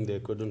removing the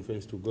cordon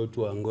fence to go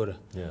to Angola.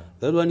 Yeah.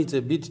 That one is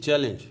a bit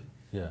challenge.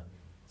 Yeah.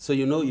 So,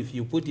 you know, if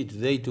you put it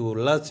there to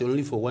last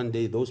only for one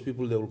day, those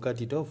people, they will cut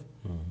it off.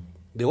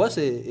 There was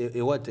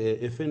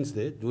a fence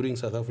there during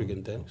South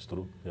African time. It's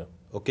true, yeah.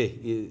 Okay,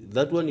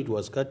 that one, it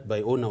was cut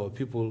by all our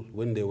people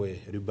when they were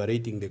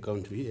liberating the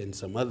country, and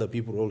some other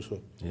people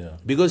also. Yeah.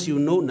 Because, you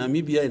know,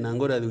 Namibia and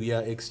Angola, we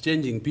are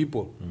exchanging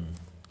people.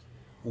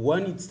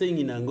 One is staying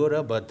in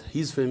Angola, but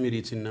his family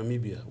is in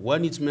Namibia.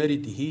 One is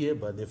married here,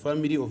 but the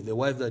family of the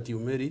wife that you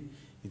marry,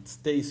 it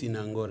stays in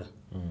Angola.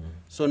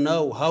 So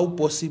now, how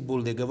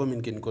possible the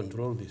government can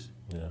control this?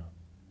 Yeah.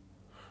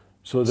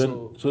 So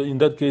then, so in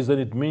that case, then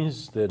it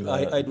means that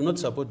I do not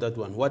support that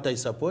one. What I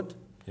support,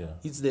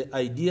 it's the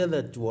idea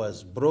that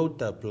was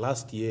brought up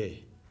last year,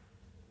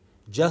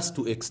 just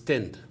to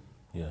extend.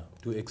 Yeah.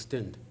 To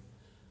extend.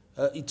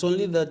 It's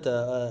only that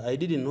I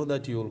didn't know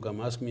that you will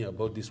come ask me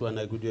about this one.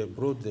 I could have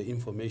brought the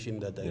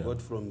information that I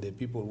got from the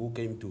people who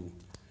came to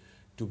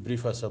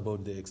brief us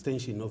about the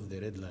extension of the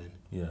red line.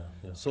 Yeah,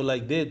 yeah. So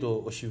like that,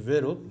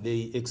 Oshivero,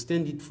 they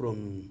extend it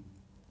from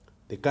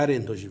the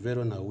current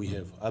Oshivero now we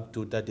have up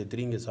to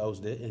Tatetringe's house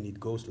there, and it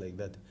goes like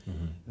that.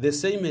 The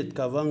same at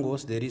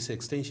Kavangos, there is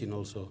extension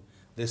also.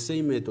 The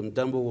same at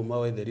Ontambo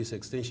Womawe, there is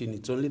extension.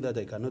 It's only that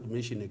I cannot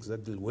mention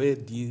exactly where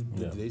did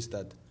they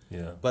start.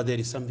 Yeah. But there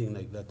is something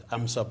like that.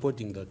 I'm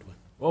supporting that one.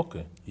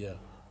 Okay. Yeah.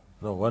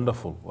 No,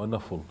 wonderful,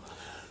 wonderful.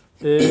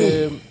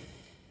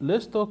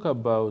 Let's talk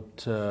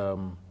about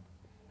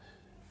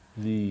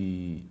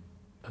the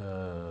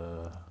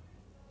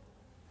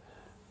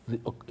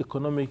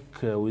economic,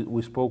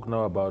 we spoke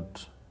now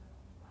about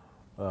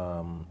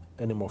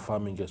animal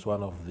farming as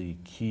one of the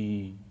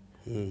key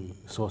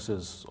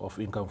sources of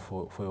income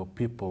for your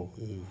people.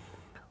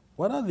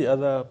 What are the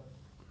other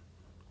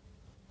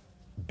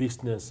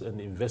business and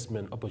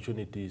investment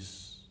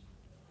opportunities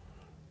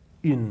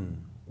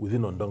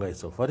within Ondonga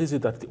itself? What is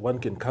it that one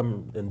can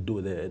come and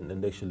do there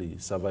and actually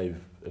survive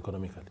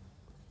economically?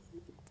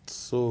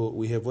 So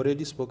we have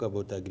already spoke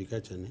about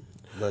agriculture,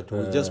 but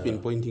we've just been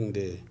pointing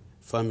the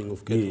farming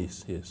of cattle.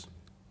 Yes, yes.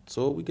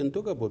 So we can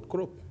talk about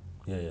crop.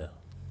 Yeah, yeah.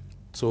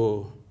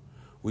 So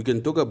we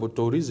can talk about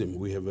tourism.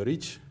 We have a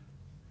rich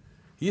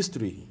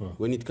history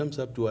when it comes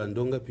up to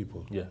Ondonga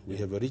people. Yeah, we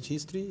have a rich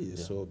history,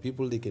 so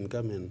people, they can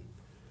come and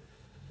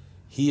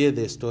hear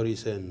the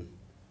stories and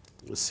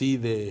see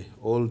the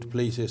old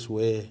places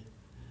where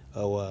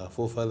our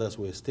forefathers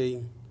were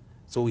staying.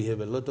 So we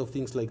have a lot of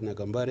things like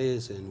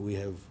Nakambares, and we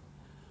have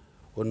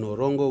on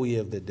Norongo, we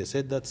have the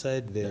desert that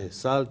side, the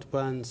salt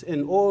pans,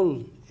 and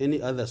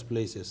any other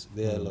places.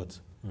 There are a lot.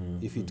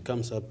 If it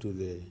comes up to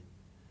the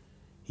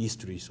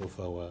histories of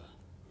our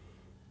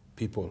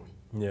people.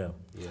 Yeah.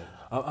 Yeah.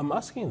 I'm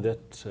asking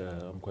that,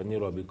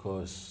 Mkwanirwa,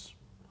 because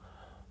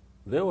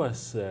there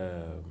was,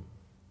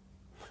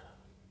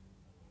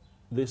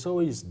 there's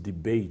always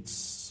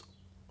debates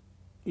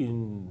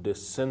in the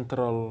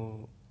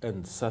central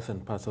and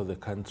southern parts of the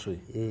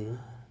country.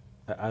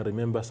 I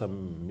remember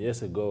some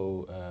years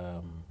ago,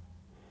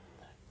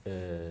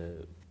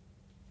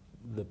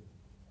 the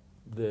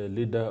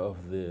leader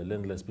of the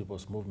Landless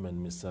People's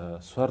Movement, Mr.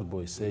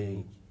 Swartboy,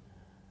 saying,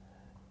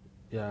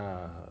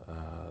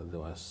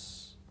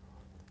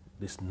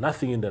 there's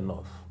nothing in the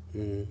north.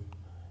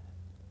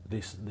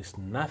 There's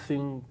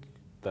nothing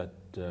that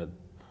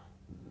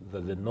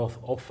the north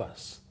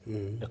offers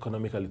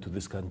economically to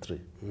this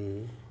country.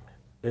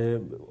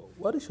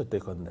 What is your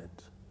take on that?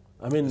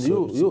 I mean,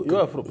 you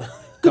are from...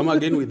 Come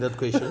again with that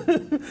question.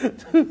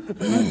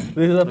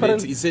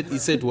 He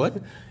said what?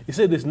 He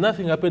said there's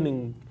nothing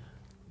happening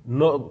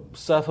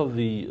south of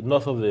the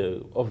north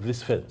of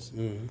this fence.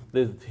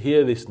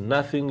 Here there's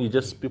nothing. You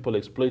just people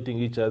exploiting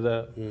each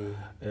other.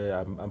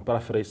 I'm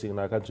paraphrasing, and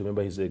I can't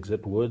remember his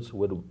exact words,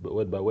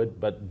 word by word.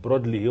 But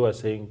broadly, he was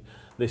saying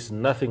there's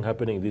nothing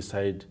happening this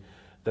side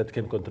that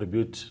can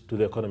contribute to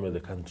the economy of the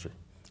country.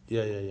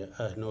 Yeah.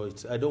 No,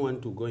 I don't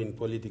want to go in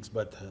politics,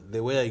 but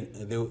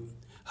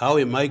how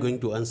am I going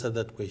to answer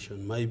that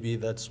question? Maybe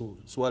that's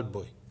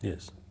Swartboy.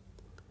 Yes.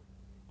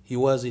 He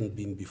wasn't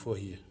been before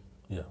here.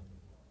 Yeah.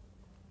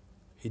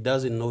 He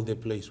doesn't know the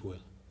place well.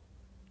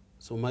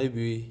 So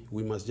maybe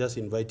we must just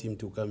invite him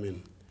to come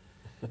and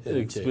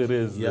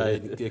experience.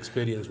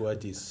 Experience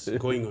what is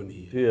going on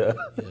here. Yeah.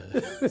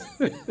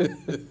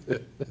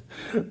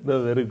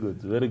 No, very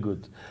good, very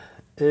good.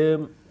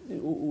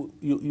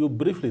 You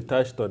briefly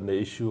touched on the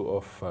issue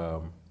of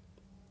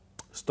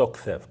stock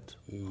theft.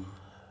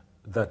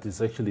 That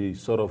is actually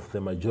sort of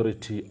the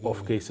majority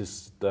of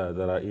cases that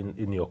are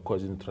in your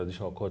courts, in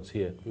traditional courts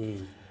here.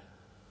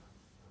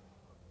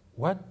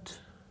 What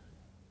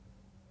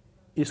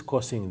is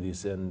causing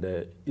this, and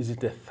is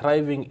it a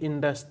thriving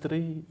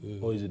industry,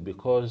 or is it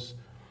because,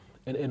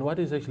 and what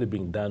is actually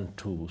being done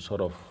to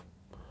sort of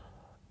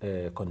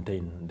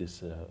contain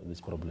this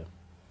problem?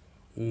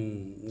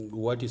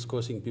 What is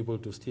causing people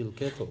to steal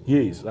cattle?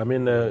 Yes, I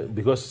mean,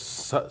 because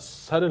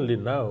suddenly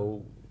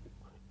now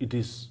it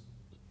is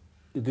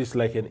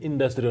like an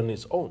industry on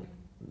its own,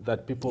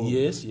 that people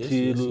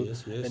steal,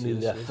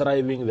 and they are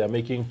thriving, they are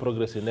making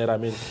progress in there. I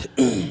mean,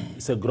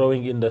 it's a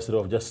growing industry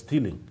of just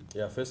stealing.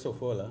 Yeah, first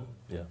of all,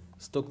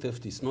 stock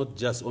theft is not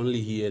just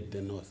only here at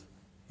the north.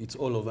 It's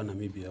all over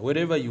Namibia.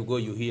 Wherever you go,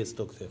 you hear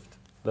stock theft.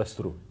 That's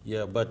true.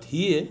 Yeah, but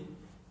here,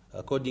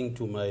 according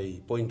to my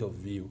point of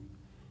view,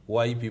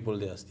 why people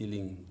they are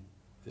stealing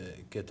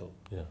cattle?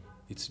 Yeah,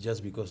 it's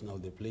just because now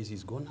the place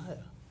is gone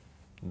higher.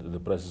 The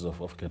prices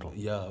of cattle.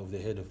 Yeah, of the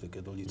head of the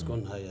cattle, it's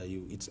gone higher.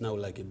 It's now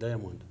like a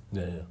diamond.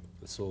 Yeah.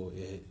 So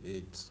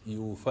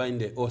you find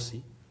the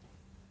Aussie,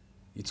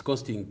 it's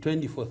costing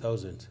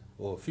 24,000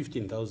 or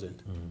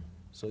 15,000.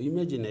 So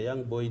imagine a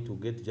young boy to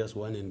get just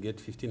one and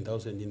get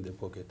 15,000 in the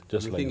pocket.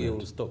 Just you like think that. he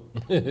will stop?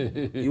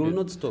 He will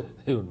not stop.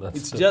 He will not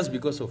it's stop. just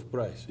because of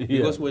price. Yeah.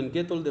 Because when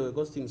cattle, they were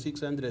costing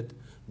 600,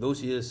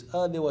 those years,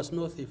 there was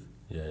no thief.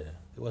 Yeah.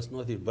 There was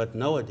no thief. But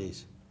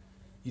nowadays,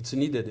 it's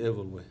needed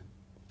everywhere.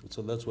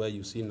 So that's why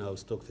you see now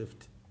stock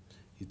theft,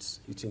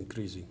 it's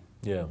increasing.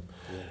 Yeah.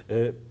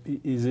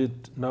 Is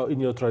it now in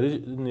your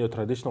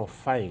traditional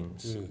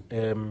finds?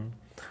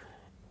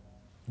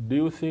 Do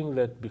you think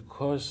that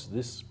because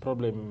this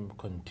problem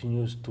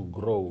continues to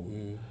grow,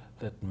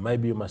 that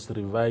maybe you must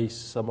revise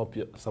some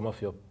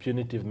of your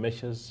punitive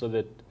measures so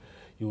that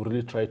you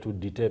really try to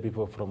deter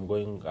people from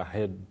going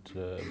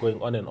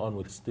on and on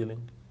with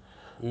stealing?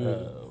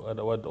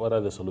 What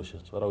are the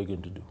solutions? What are we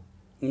going to do?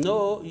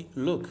 No,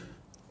 look.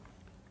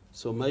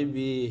 So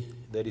maybe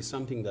there is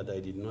something that I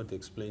did not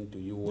explain to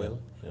you well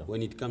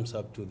when it comes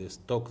up to the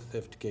stock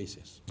theft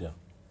cases.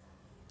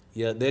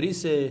 Yeah, there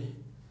is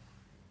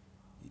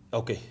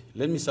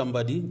let me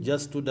somebody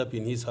just stood up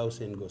in his house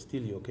and go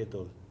steal your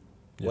cattle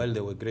while they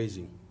were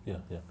grazing.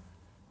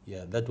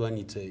 Yeah, that one,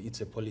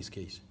 it's a police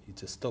case.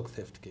 It's a stock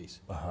theft case.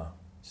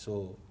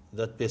 So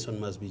that person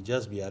must be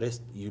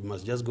arrested. You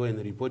must just go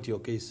and report your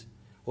case.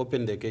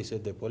 Open the case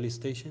at the police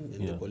station,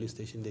 and the police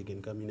station, they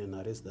can come in and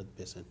arrest that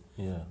person.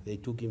 They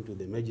took him to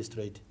the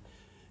magistrate,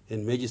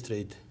 and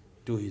magistrate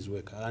do his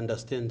work. I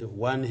understand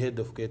one head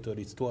of cattle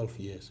is 12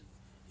 years.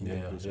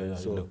 So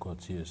in the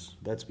courts, yes.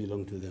 That's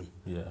belong to them.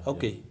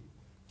 Okay.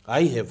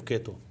 I have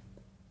cattle.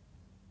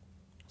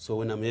 So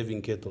when I'm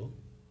having cattle,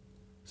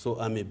 so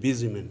I'm a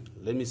busy man.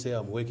 Let me say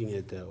I'm working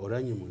at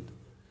Oraniemund,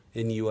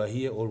 and you are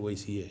here,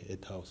 always here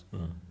at house.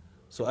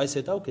 So I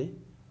said, okay,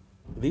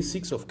 these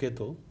 6 of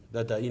cattle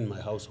that are in my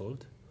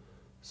household,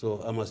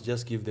 so I must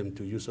just give them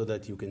to you so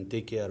that you can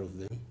take care of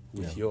them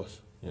with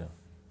yours.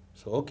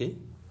 So okay,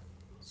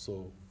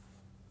 so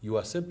you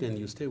accept and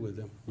you stay with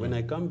them. When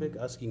I come back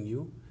asking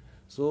you,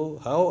 so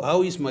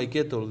how is my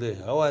cattle there?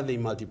 How are they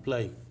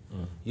multiplying?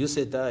 You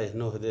said,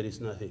 no, there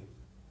is nothing.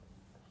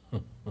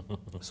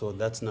 So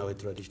that's now a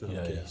traditional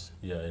case.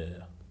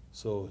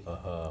 So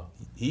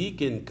he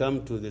can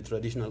come to the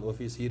traditional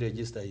office, he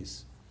registers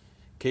his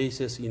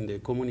cases in the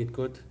community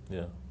court,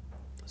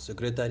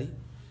 secretary,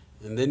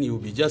 and then you'll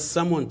be just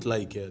summoned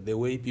like the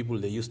way people,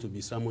 they used to be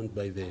summoned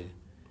by the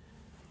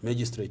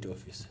magistrate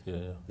office.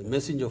 The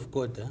messenger of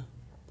court,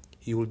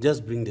 he will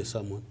just bring the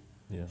summon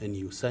and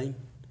you sign.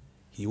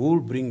 He will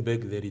bring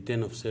back the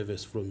return of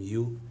service from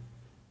you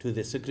to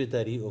the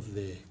secretary of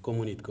the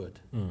community court,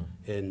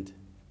 and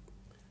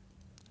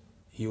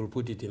he will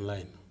put it in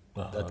line,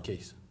 that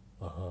case.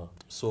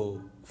 So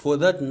for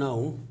that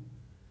now,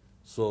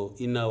 so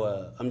in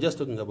our, I'm just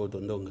talking about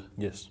Ondonga.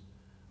 Yes.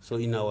 So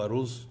in our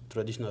rules,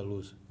 traditional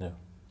rules,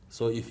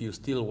 so if you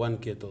steal 1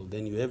 cattle,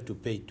 then you have to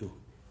pay 2.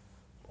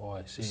 Oh,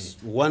 I see.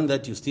 One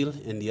that you steal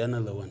and the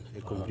another one,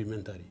 a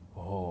complimentary.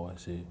 Oh, I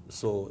see.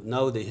 So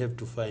now they have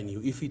to fine you.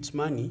 If it's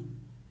money,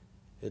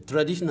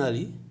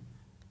 traditionally,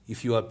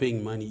 if you are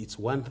paying money, it's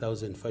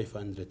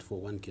 1,500 for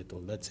 1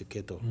 cattle. That's a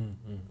cattle.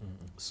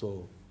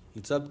 So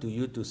it's up to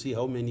you to see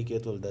how many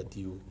cattle that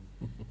you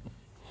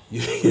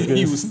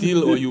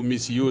steal or you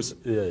misuse,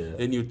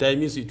 and you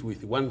times it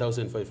with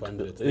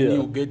 1,500, and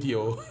you get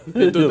your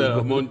total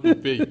amount to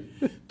pay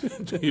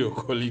to your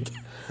colleague.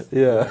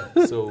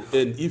 So,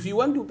 and if you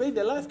want to pay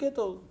the live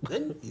cattle,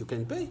 then you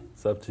can pay.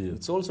 It's up to you.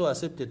 It's also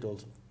accepted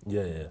also.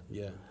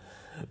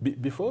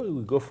 Before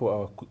we go for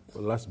our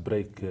last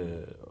break,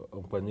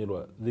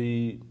 Mpanyilwa,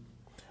 the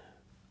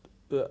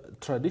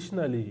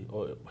traditionally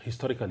or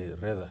historically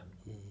rather,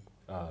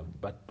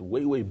 but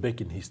way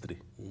back in history,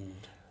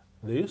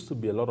 there used to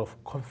be a lot of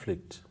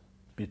conflict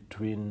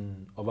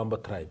between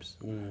Ovambo tribes,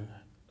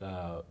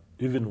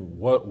 even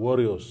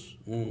warriors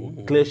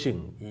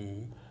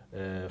clashing,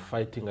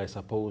 fighting, I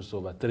suppose,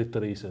 over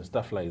territories and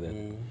stuff like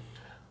that.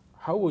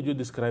 How would you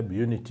describe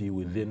unity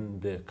within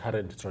the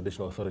current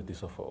traditional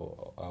authorities of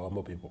our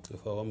Ovambo people?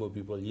 Of our Ovambo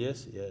people,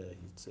 yes,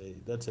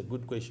 that's a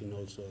good question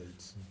also.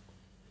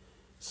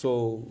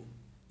 So,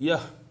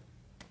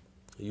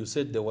 you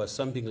said there was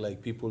something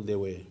like people, they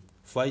were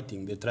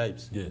fighting, the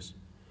tribes. Yes.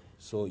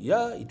 So,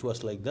 it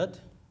was like that.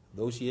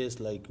 Those years,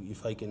 like,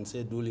 if I can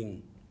say,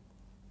 during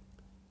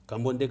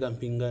Kambondeka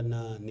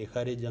Mpingana,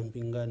 Nekhareja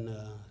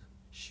Mpingana,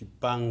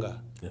 Shipanga,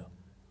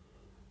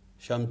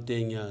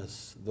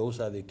 Shamtenyas,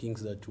 those are the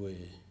kings that were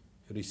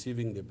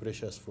receiving the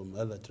pressures from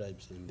other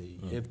tribes, and they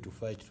have to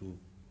fight to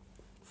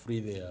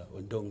free their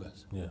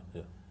Ondongas.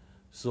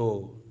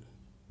 So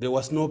there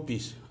was no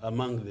peace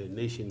among the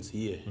nations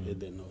here at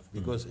the north,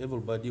 because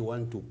everybody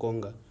wanted to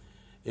conquer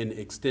and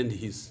extend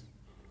his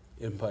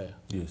empire.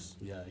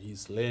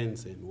 His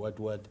lands and what.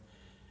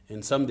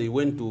 And some they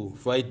went to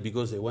fight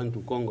because they want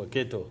to conquer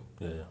cattle.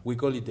 We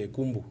call it a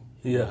kumbu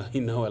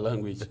in our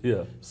language.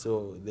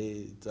 So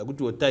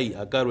Tagutuotai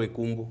Akarwe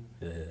kumbu.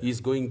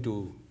 He's going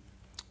to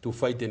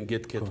fight and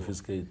get cattle.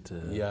 Confiscate.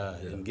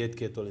 And get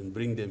cattle and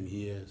bring them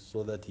here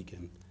so that he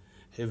can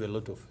have a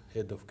lot of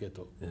head of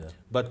cattle.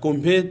 But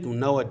compared to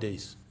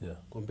nowadays,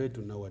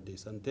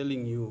 I'm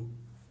telling you,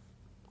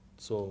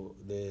 so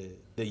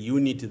the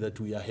unity that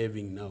we are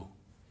having now,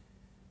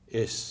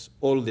 as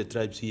all the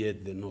tribes here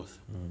at the north,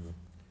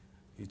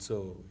 it's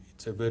a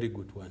very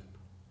good one.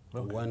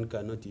 One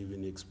cannot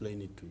even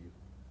explain it to you.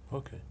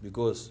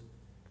 Because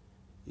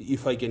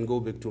if I can go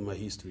back to my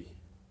history,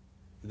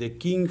 the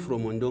king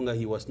from Ondonga,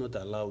 he was not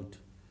allowed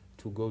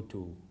to go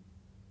to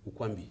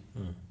Ukwambi,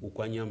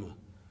 Ukwanyama,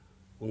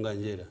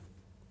 Unganjera.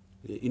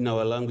 In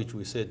our language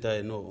we say,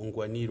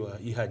 Unkwanirwa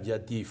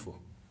ihajatifo.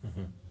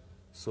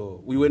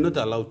 So we were not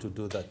allowed to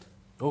do that.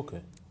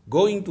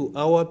 Going to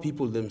our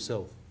people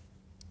themselves,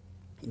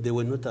 they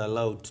were not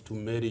allowed to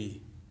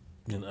marry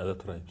in other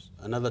tribes.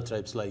 Another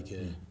tribes like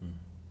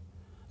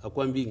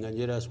Akwambi,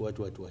 Nganjeras, what.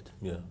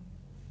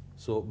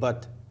 So,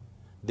 but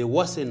there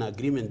was an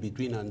agreement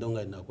between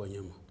Ondonga and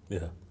Akwanyama.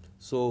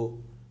 So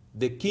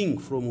the king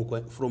from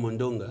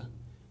Ondonga,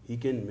 he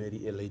can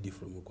marry a lady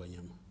from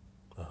Ukwanyama.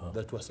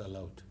 That was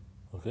allowed.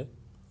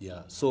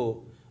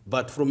 So,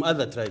 but from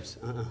other tribes,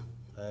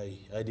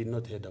 I did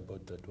not hear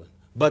about that one.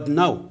 But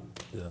now,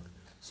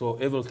 so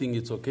everything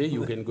is okay.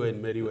 You can go and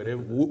marry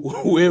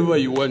whoever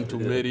you want to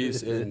marry,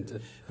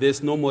 and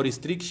there's no more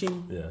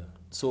restriction.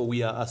 So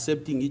we are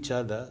accepting each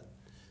other.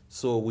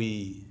 So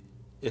we,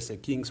 as a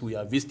kings, we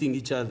are visiting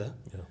each other.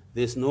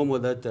 There's no more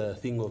that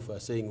thing of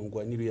saying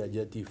Ungwaniri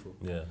ajatifo.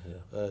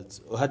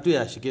 Hatu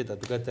ya shiketa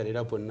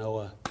tukatarira po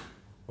nawa.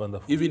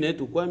 Wonderful. Even at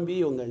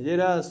Ukwambi,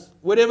 Onganjeras,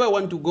 wherever I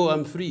want to go,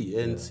 I'm free,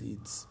 and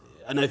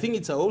and I think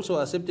it's also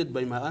accepted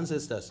by my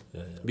ancestors,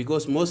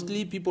 because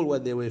mostly people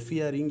what they were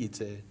fearing,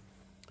 it's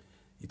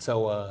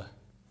our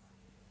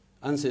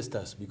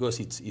ancestors, because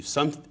if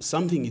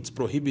something is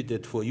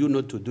prohibited for you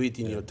not to do it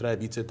in your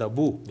tribe, it's a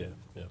taboo.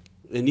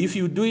 And if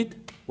you do it,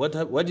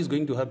 what is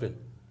going to happen?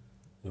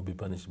 You'll be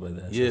punished by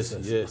the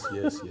ancestors.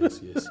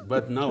 Yes.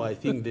 But now I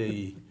think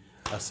they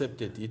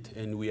accepted it,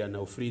 and we are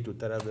now free to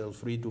travel,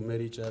 free to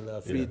marry each other,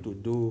 free to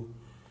do.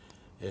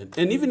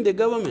 And even the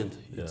government,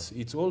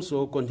 it's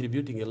also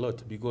contributing a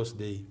lot, because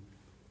they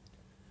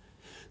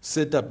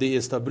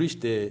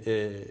established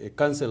a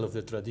council of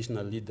the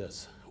traditional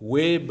leaders,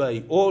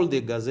 whereby all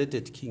the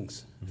gazetted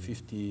kings,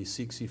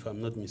 56 if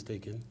I'm not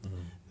mistaken,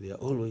 they are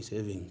always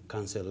having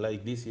council.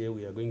 Like this year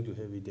we are going to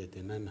have it at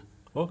Enana.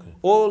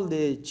 All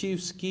the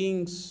chiefs,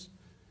 kings,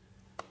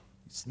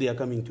 they are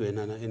coming to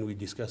Enana, and we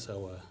discuss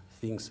our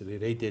things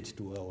related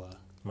to our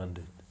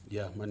mandate.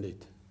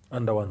 Mandate.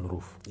 Under one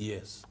roof.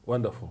 Yes.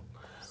 Wonderful.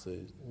 So,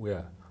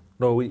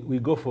 no, we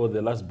go for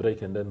the last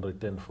break and then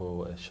return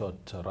for a short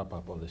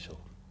wrap-up of the show.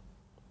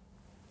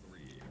 3,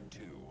 2,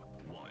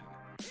 1.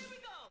 Here we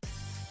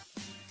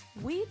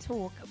go. We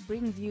Talk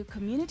brings you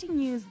community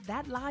news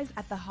that lies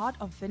at the heart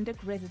of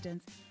Windhoek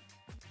residents.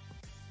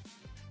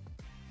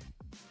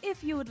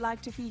 If you would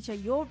like to feature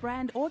your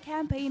brand or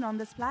campaign on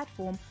this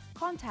platform,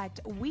 contact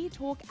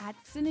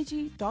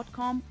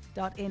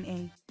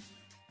wetalk@synergy.com.na.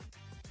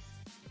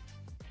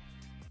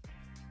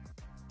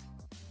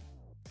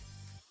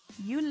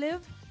 You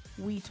live,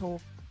 we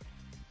talk.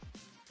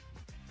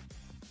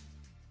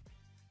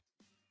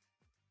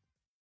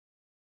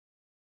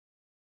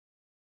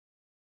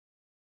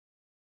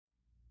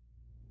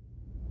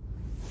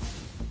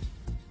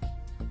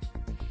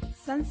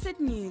 Sunset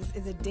News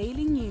is a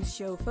daily news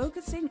show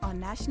focusing on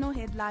national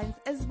headlines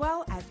as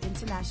well as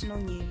international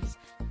news.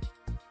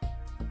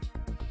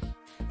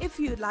 If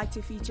you'd like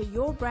to feature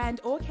your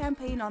brand or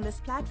campaign on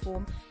this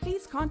platform,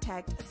 please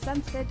contact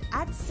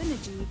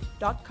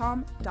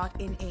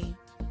sunset@synergy.com.na.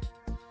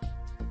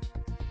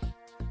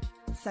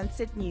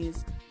 Sunset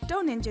News.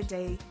 Don't end your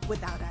day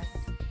without us.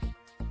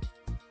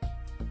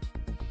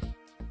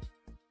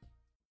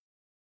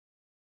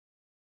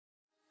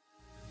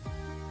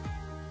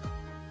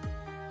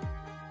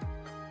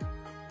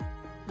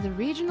 The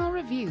Regional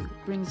Review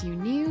brings you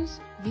news,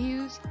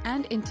 views,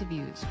 and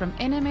interviews from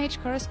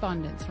NMH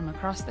correspondents from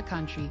across the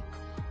country.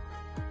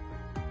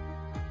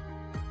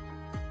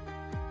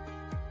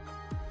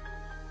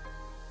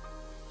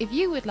 If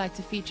you would like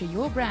to feature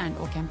your brand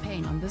or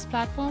campaign on this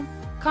platform,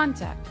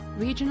 contact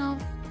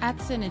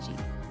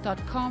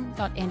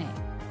regional@synergy.com.na.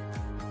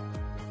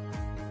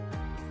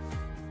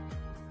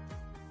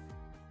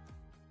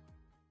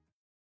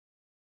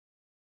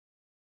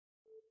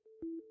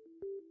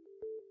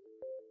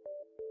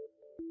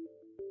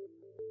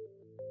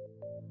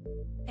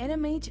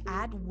 NMH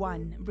Ad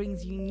 1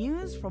 brings you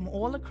news from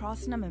all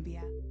across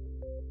Namibia.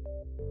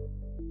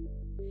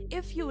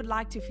 If you would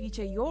like to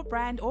feature your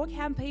brand or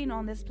campaign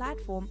on this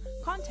platform,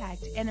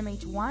 contact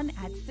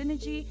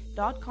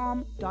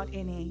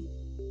nmh1@synergy.com.na.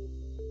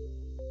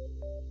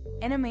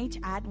 NMH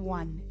Ad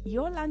 1,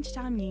 your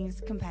lunchtime news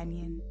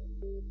companion.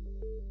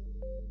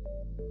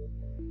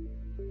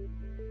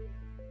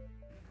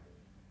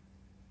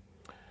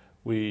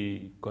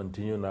 We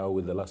continue now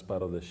with the last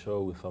part of the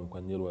show with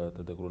Nangolo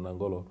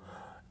Nangolo.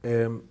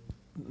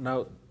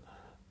 Now,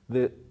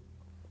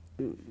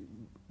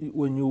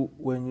 when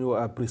you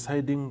are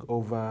presiding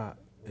over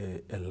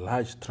a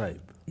large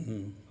tribe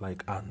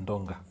like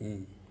Ondonga,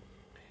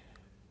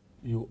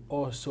 you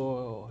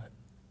also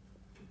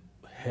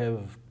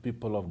have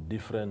people of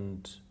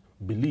different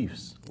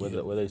beliefs,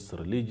 whether it's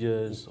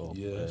religious or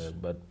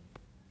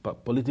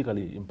but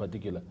politically in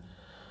particular,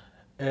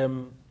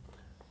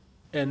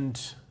 and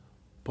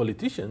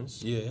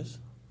politicians,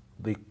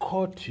 they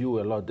quote you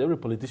a lot. Every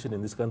politician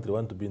in this country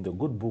wants to be in the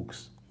good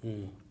books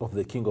of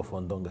the king of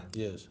Ondonga.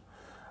 Yes.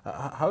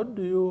 How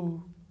do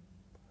you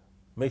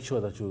make sure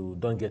that you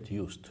don't get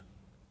used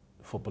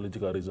for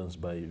political reasons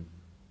by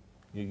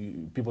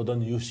people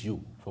don't use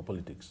you for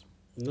politics?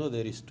 No,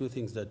 there is two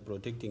things that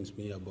protecting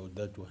me about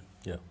that one.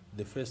 Yeah.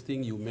 The first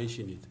thing you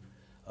mentioned it,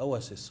 I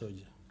was a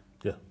soldier.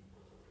 Yeah.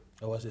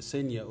 I was a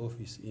senior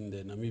officer in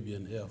the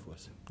Namibian Air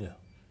Force. Yeah.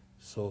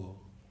 So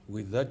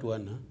with that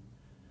one,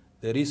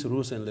 there is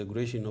rules and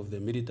regulation of the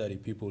military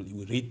people,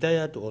 you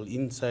retired or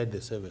inside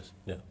the service.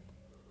 Yeah.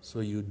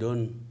 So you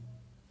don't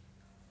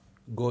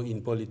go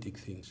in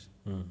politics things.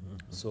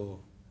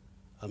 So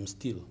I'm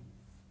still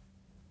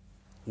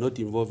not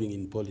involving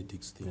in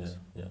politics things.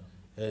 Yeah.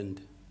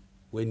 And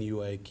when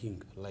you are a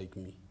king like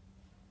me,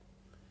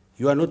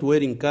 you are not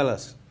wearing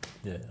colors.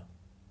 Yeah.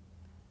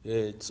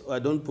 I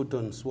don't put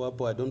on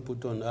SWAPO, I don't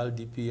put on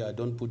LDP, I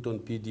don't put on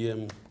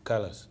PDM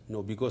colors.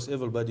 No, because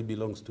everybody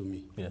belongs to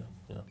me. Yeah.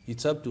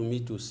 It's up to me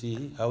to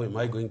see how am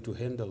I going to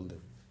handle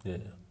them.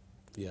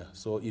 Yeah.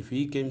 So if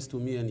he comes to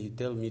me and he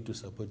tells me to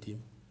support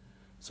him,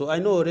 so I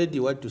know already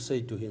what to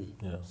say to him.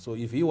 Yeah. So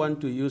if he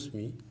wants to use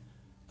me,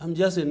 I'm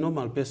just a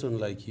normal person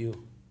like you.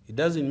 It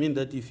doesn't mean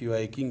that if you are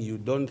a king, you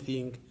don't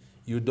think,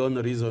 you don't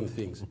reason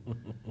things.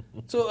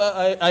 So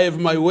I have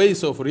my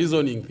ways of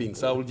reasoning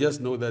things. I will just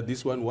know that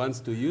this one wants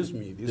to use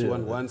me. This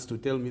one wants to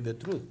tell me the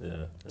truth.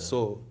 Yeah.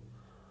 So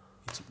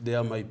they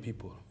are my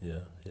people.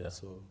 Yeah.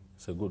 So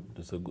it's a good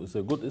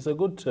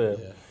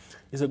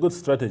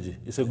strategy.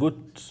 It's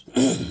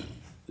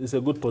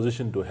a good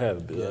position to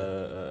have.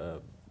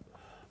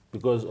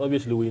 Because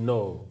obviously we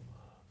know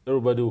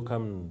everybody will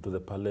come to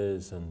the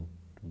palace and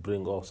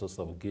bring all sorts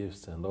of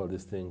gifts and all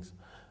these things.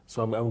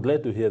 So I'm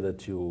glad to hear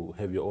that you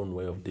have your own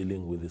way of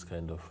dealing with this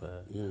kind of,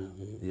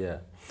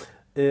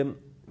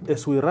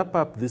 as we wrap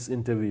up this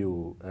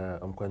interview,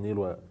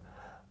 Mkwanilwa,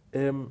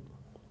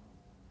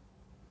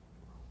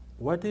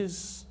 what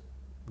is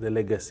the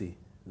legacy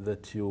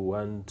that you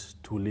want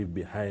to leave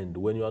behind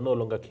when you are no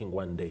longer king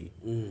one day?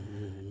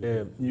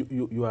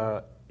 You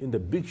are in the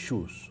big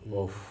shoes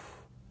of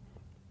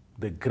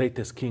the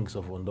greatest kings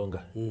of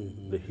Ondonga,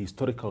 the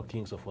historical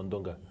kings of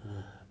Ondonga.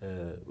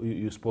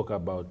 You spoke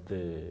about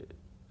the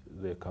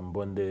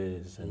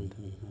Kambondes, and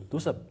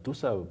those are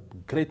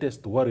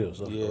greatest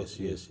warriors. Yes.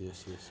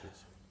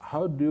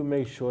 How do you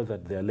make sure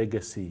that their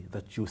legacy,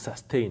 that you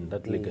sustain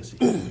that legacy?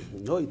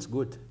 No, it's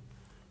good.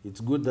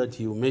 It's good that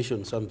you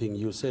mentioned something.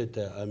 You said,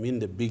 I'm in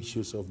the big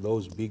shoes of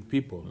those big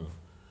people.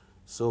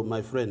 So,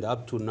 my friend,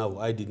 up to now,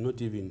 I did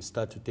not even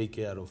start to take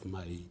care of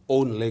my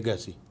own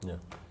legacy. Yeah.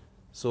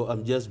 So,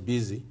 I'm just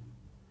busy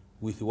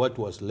with what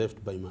was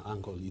left by my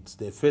uncle. It's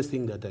the first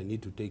thing that I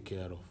need to take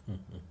care of.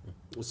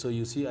 So,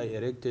 you see, I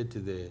erected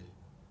the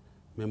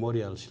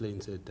memorial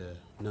shrines at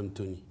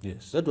Namtuni.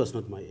 Yes. That was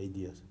not my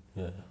idea.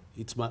 Yeah.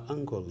 It's my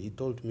uncle. He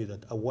told me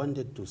that I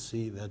wanted to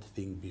see that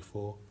thing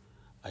before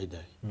I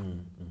die.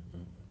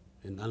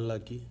 And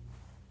unlucky,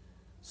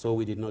 so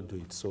we did not do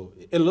it. So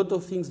a lot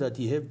of things that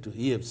he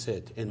have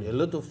said, and a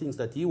lot of things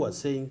that he was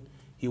saying,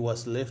 he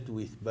was left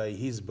with by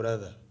his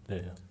brother,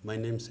 my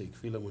namesake,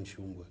 Fillemon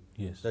Shuumbwa,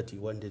 that he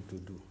wanted to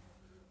do.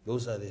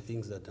 Those are the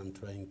things that I'm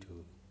trying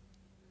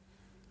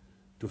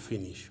to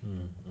finish.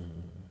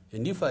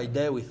 And if I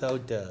die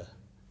without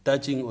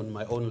touching on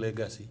my own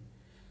legacy,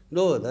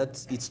 no,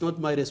 it's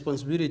not my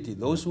responsibility.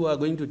 Those who are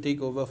going to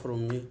take over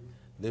from me,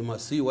 they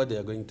must see what they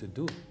are going to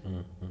do.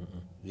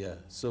 Yeah,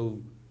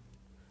 so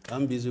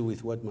I'm busy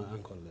with what my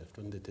uncle left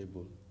on the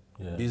table.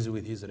 Busy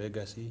with his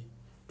legacy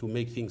to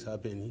make things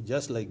happen,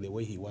 just like the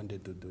way he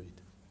wanted to do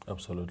it.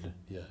 Absolutely.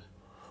 Yeah.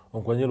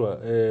 Mkwanilwa,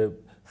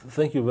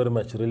 thank you very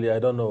much. Really, I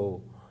don't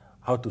know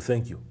how to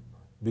thank you,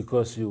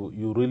 because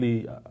you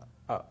really,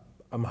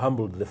 I'm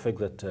humbled the fact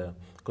that,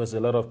 because a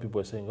lot of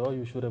people are saying, oh,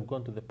 you should have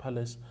gone to the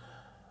palace.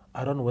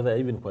 I don't know whether I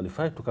even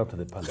qualified to come to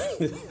the palace.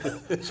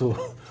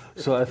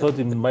 so I thought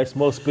in my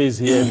small space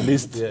here at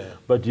least,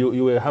 but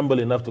you were humble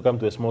enough to come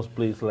to a small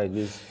place like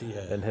this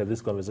and have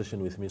this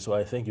conversation with me. So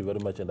I thank you very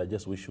much, and I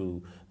just wish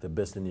you the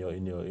best in your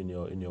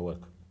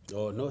work.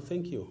 Oh no,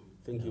 thank you.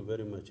 Thank you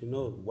very much. You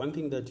know, one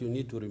thing that you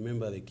need to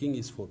remember, the king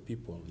is for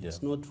people.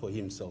 It's not for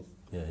himself.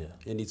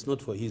 And it's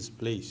not for his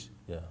place.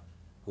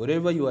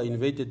 Wherever you are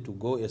invited to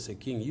go as a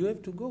king, you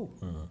have to go.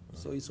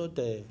 So it's not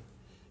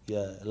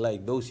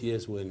like those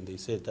years when they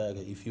said,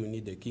 if you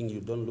need a king,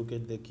 you don't look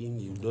at the king,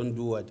 you don't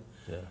do what.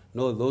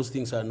 No, those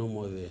things are no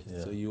more there.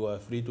 So you are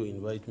free to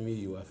invite me,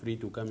 you are free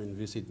to come and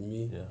visit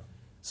me.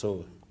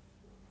 So,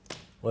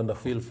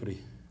 wonderful. Feel free.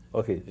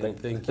 Okay,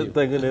 thank you.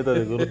 Thank you,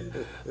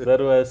 Tategulu. That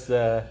was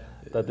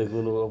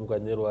Tategulu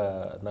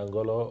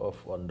Nangolo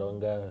of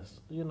Ondonga,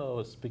 you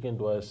know, speaking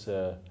to us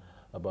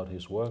about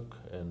his work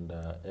and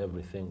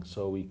everything.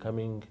 So we're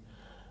coming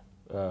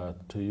to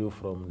you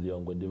from the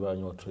Ongwendiva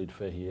Annual Trade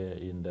Fair here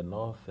in the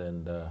north,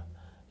 and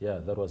yeah,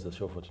 that was the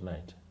show for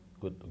tonight.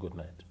 Good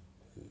night.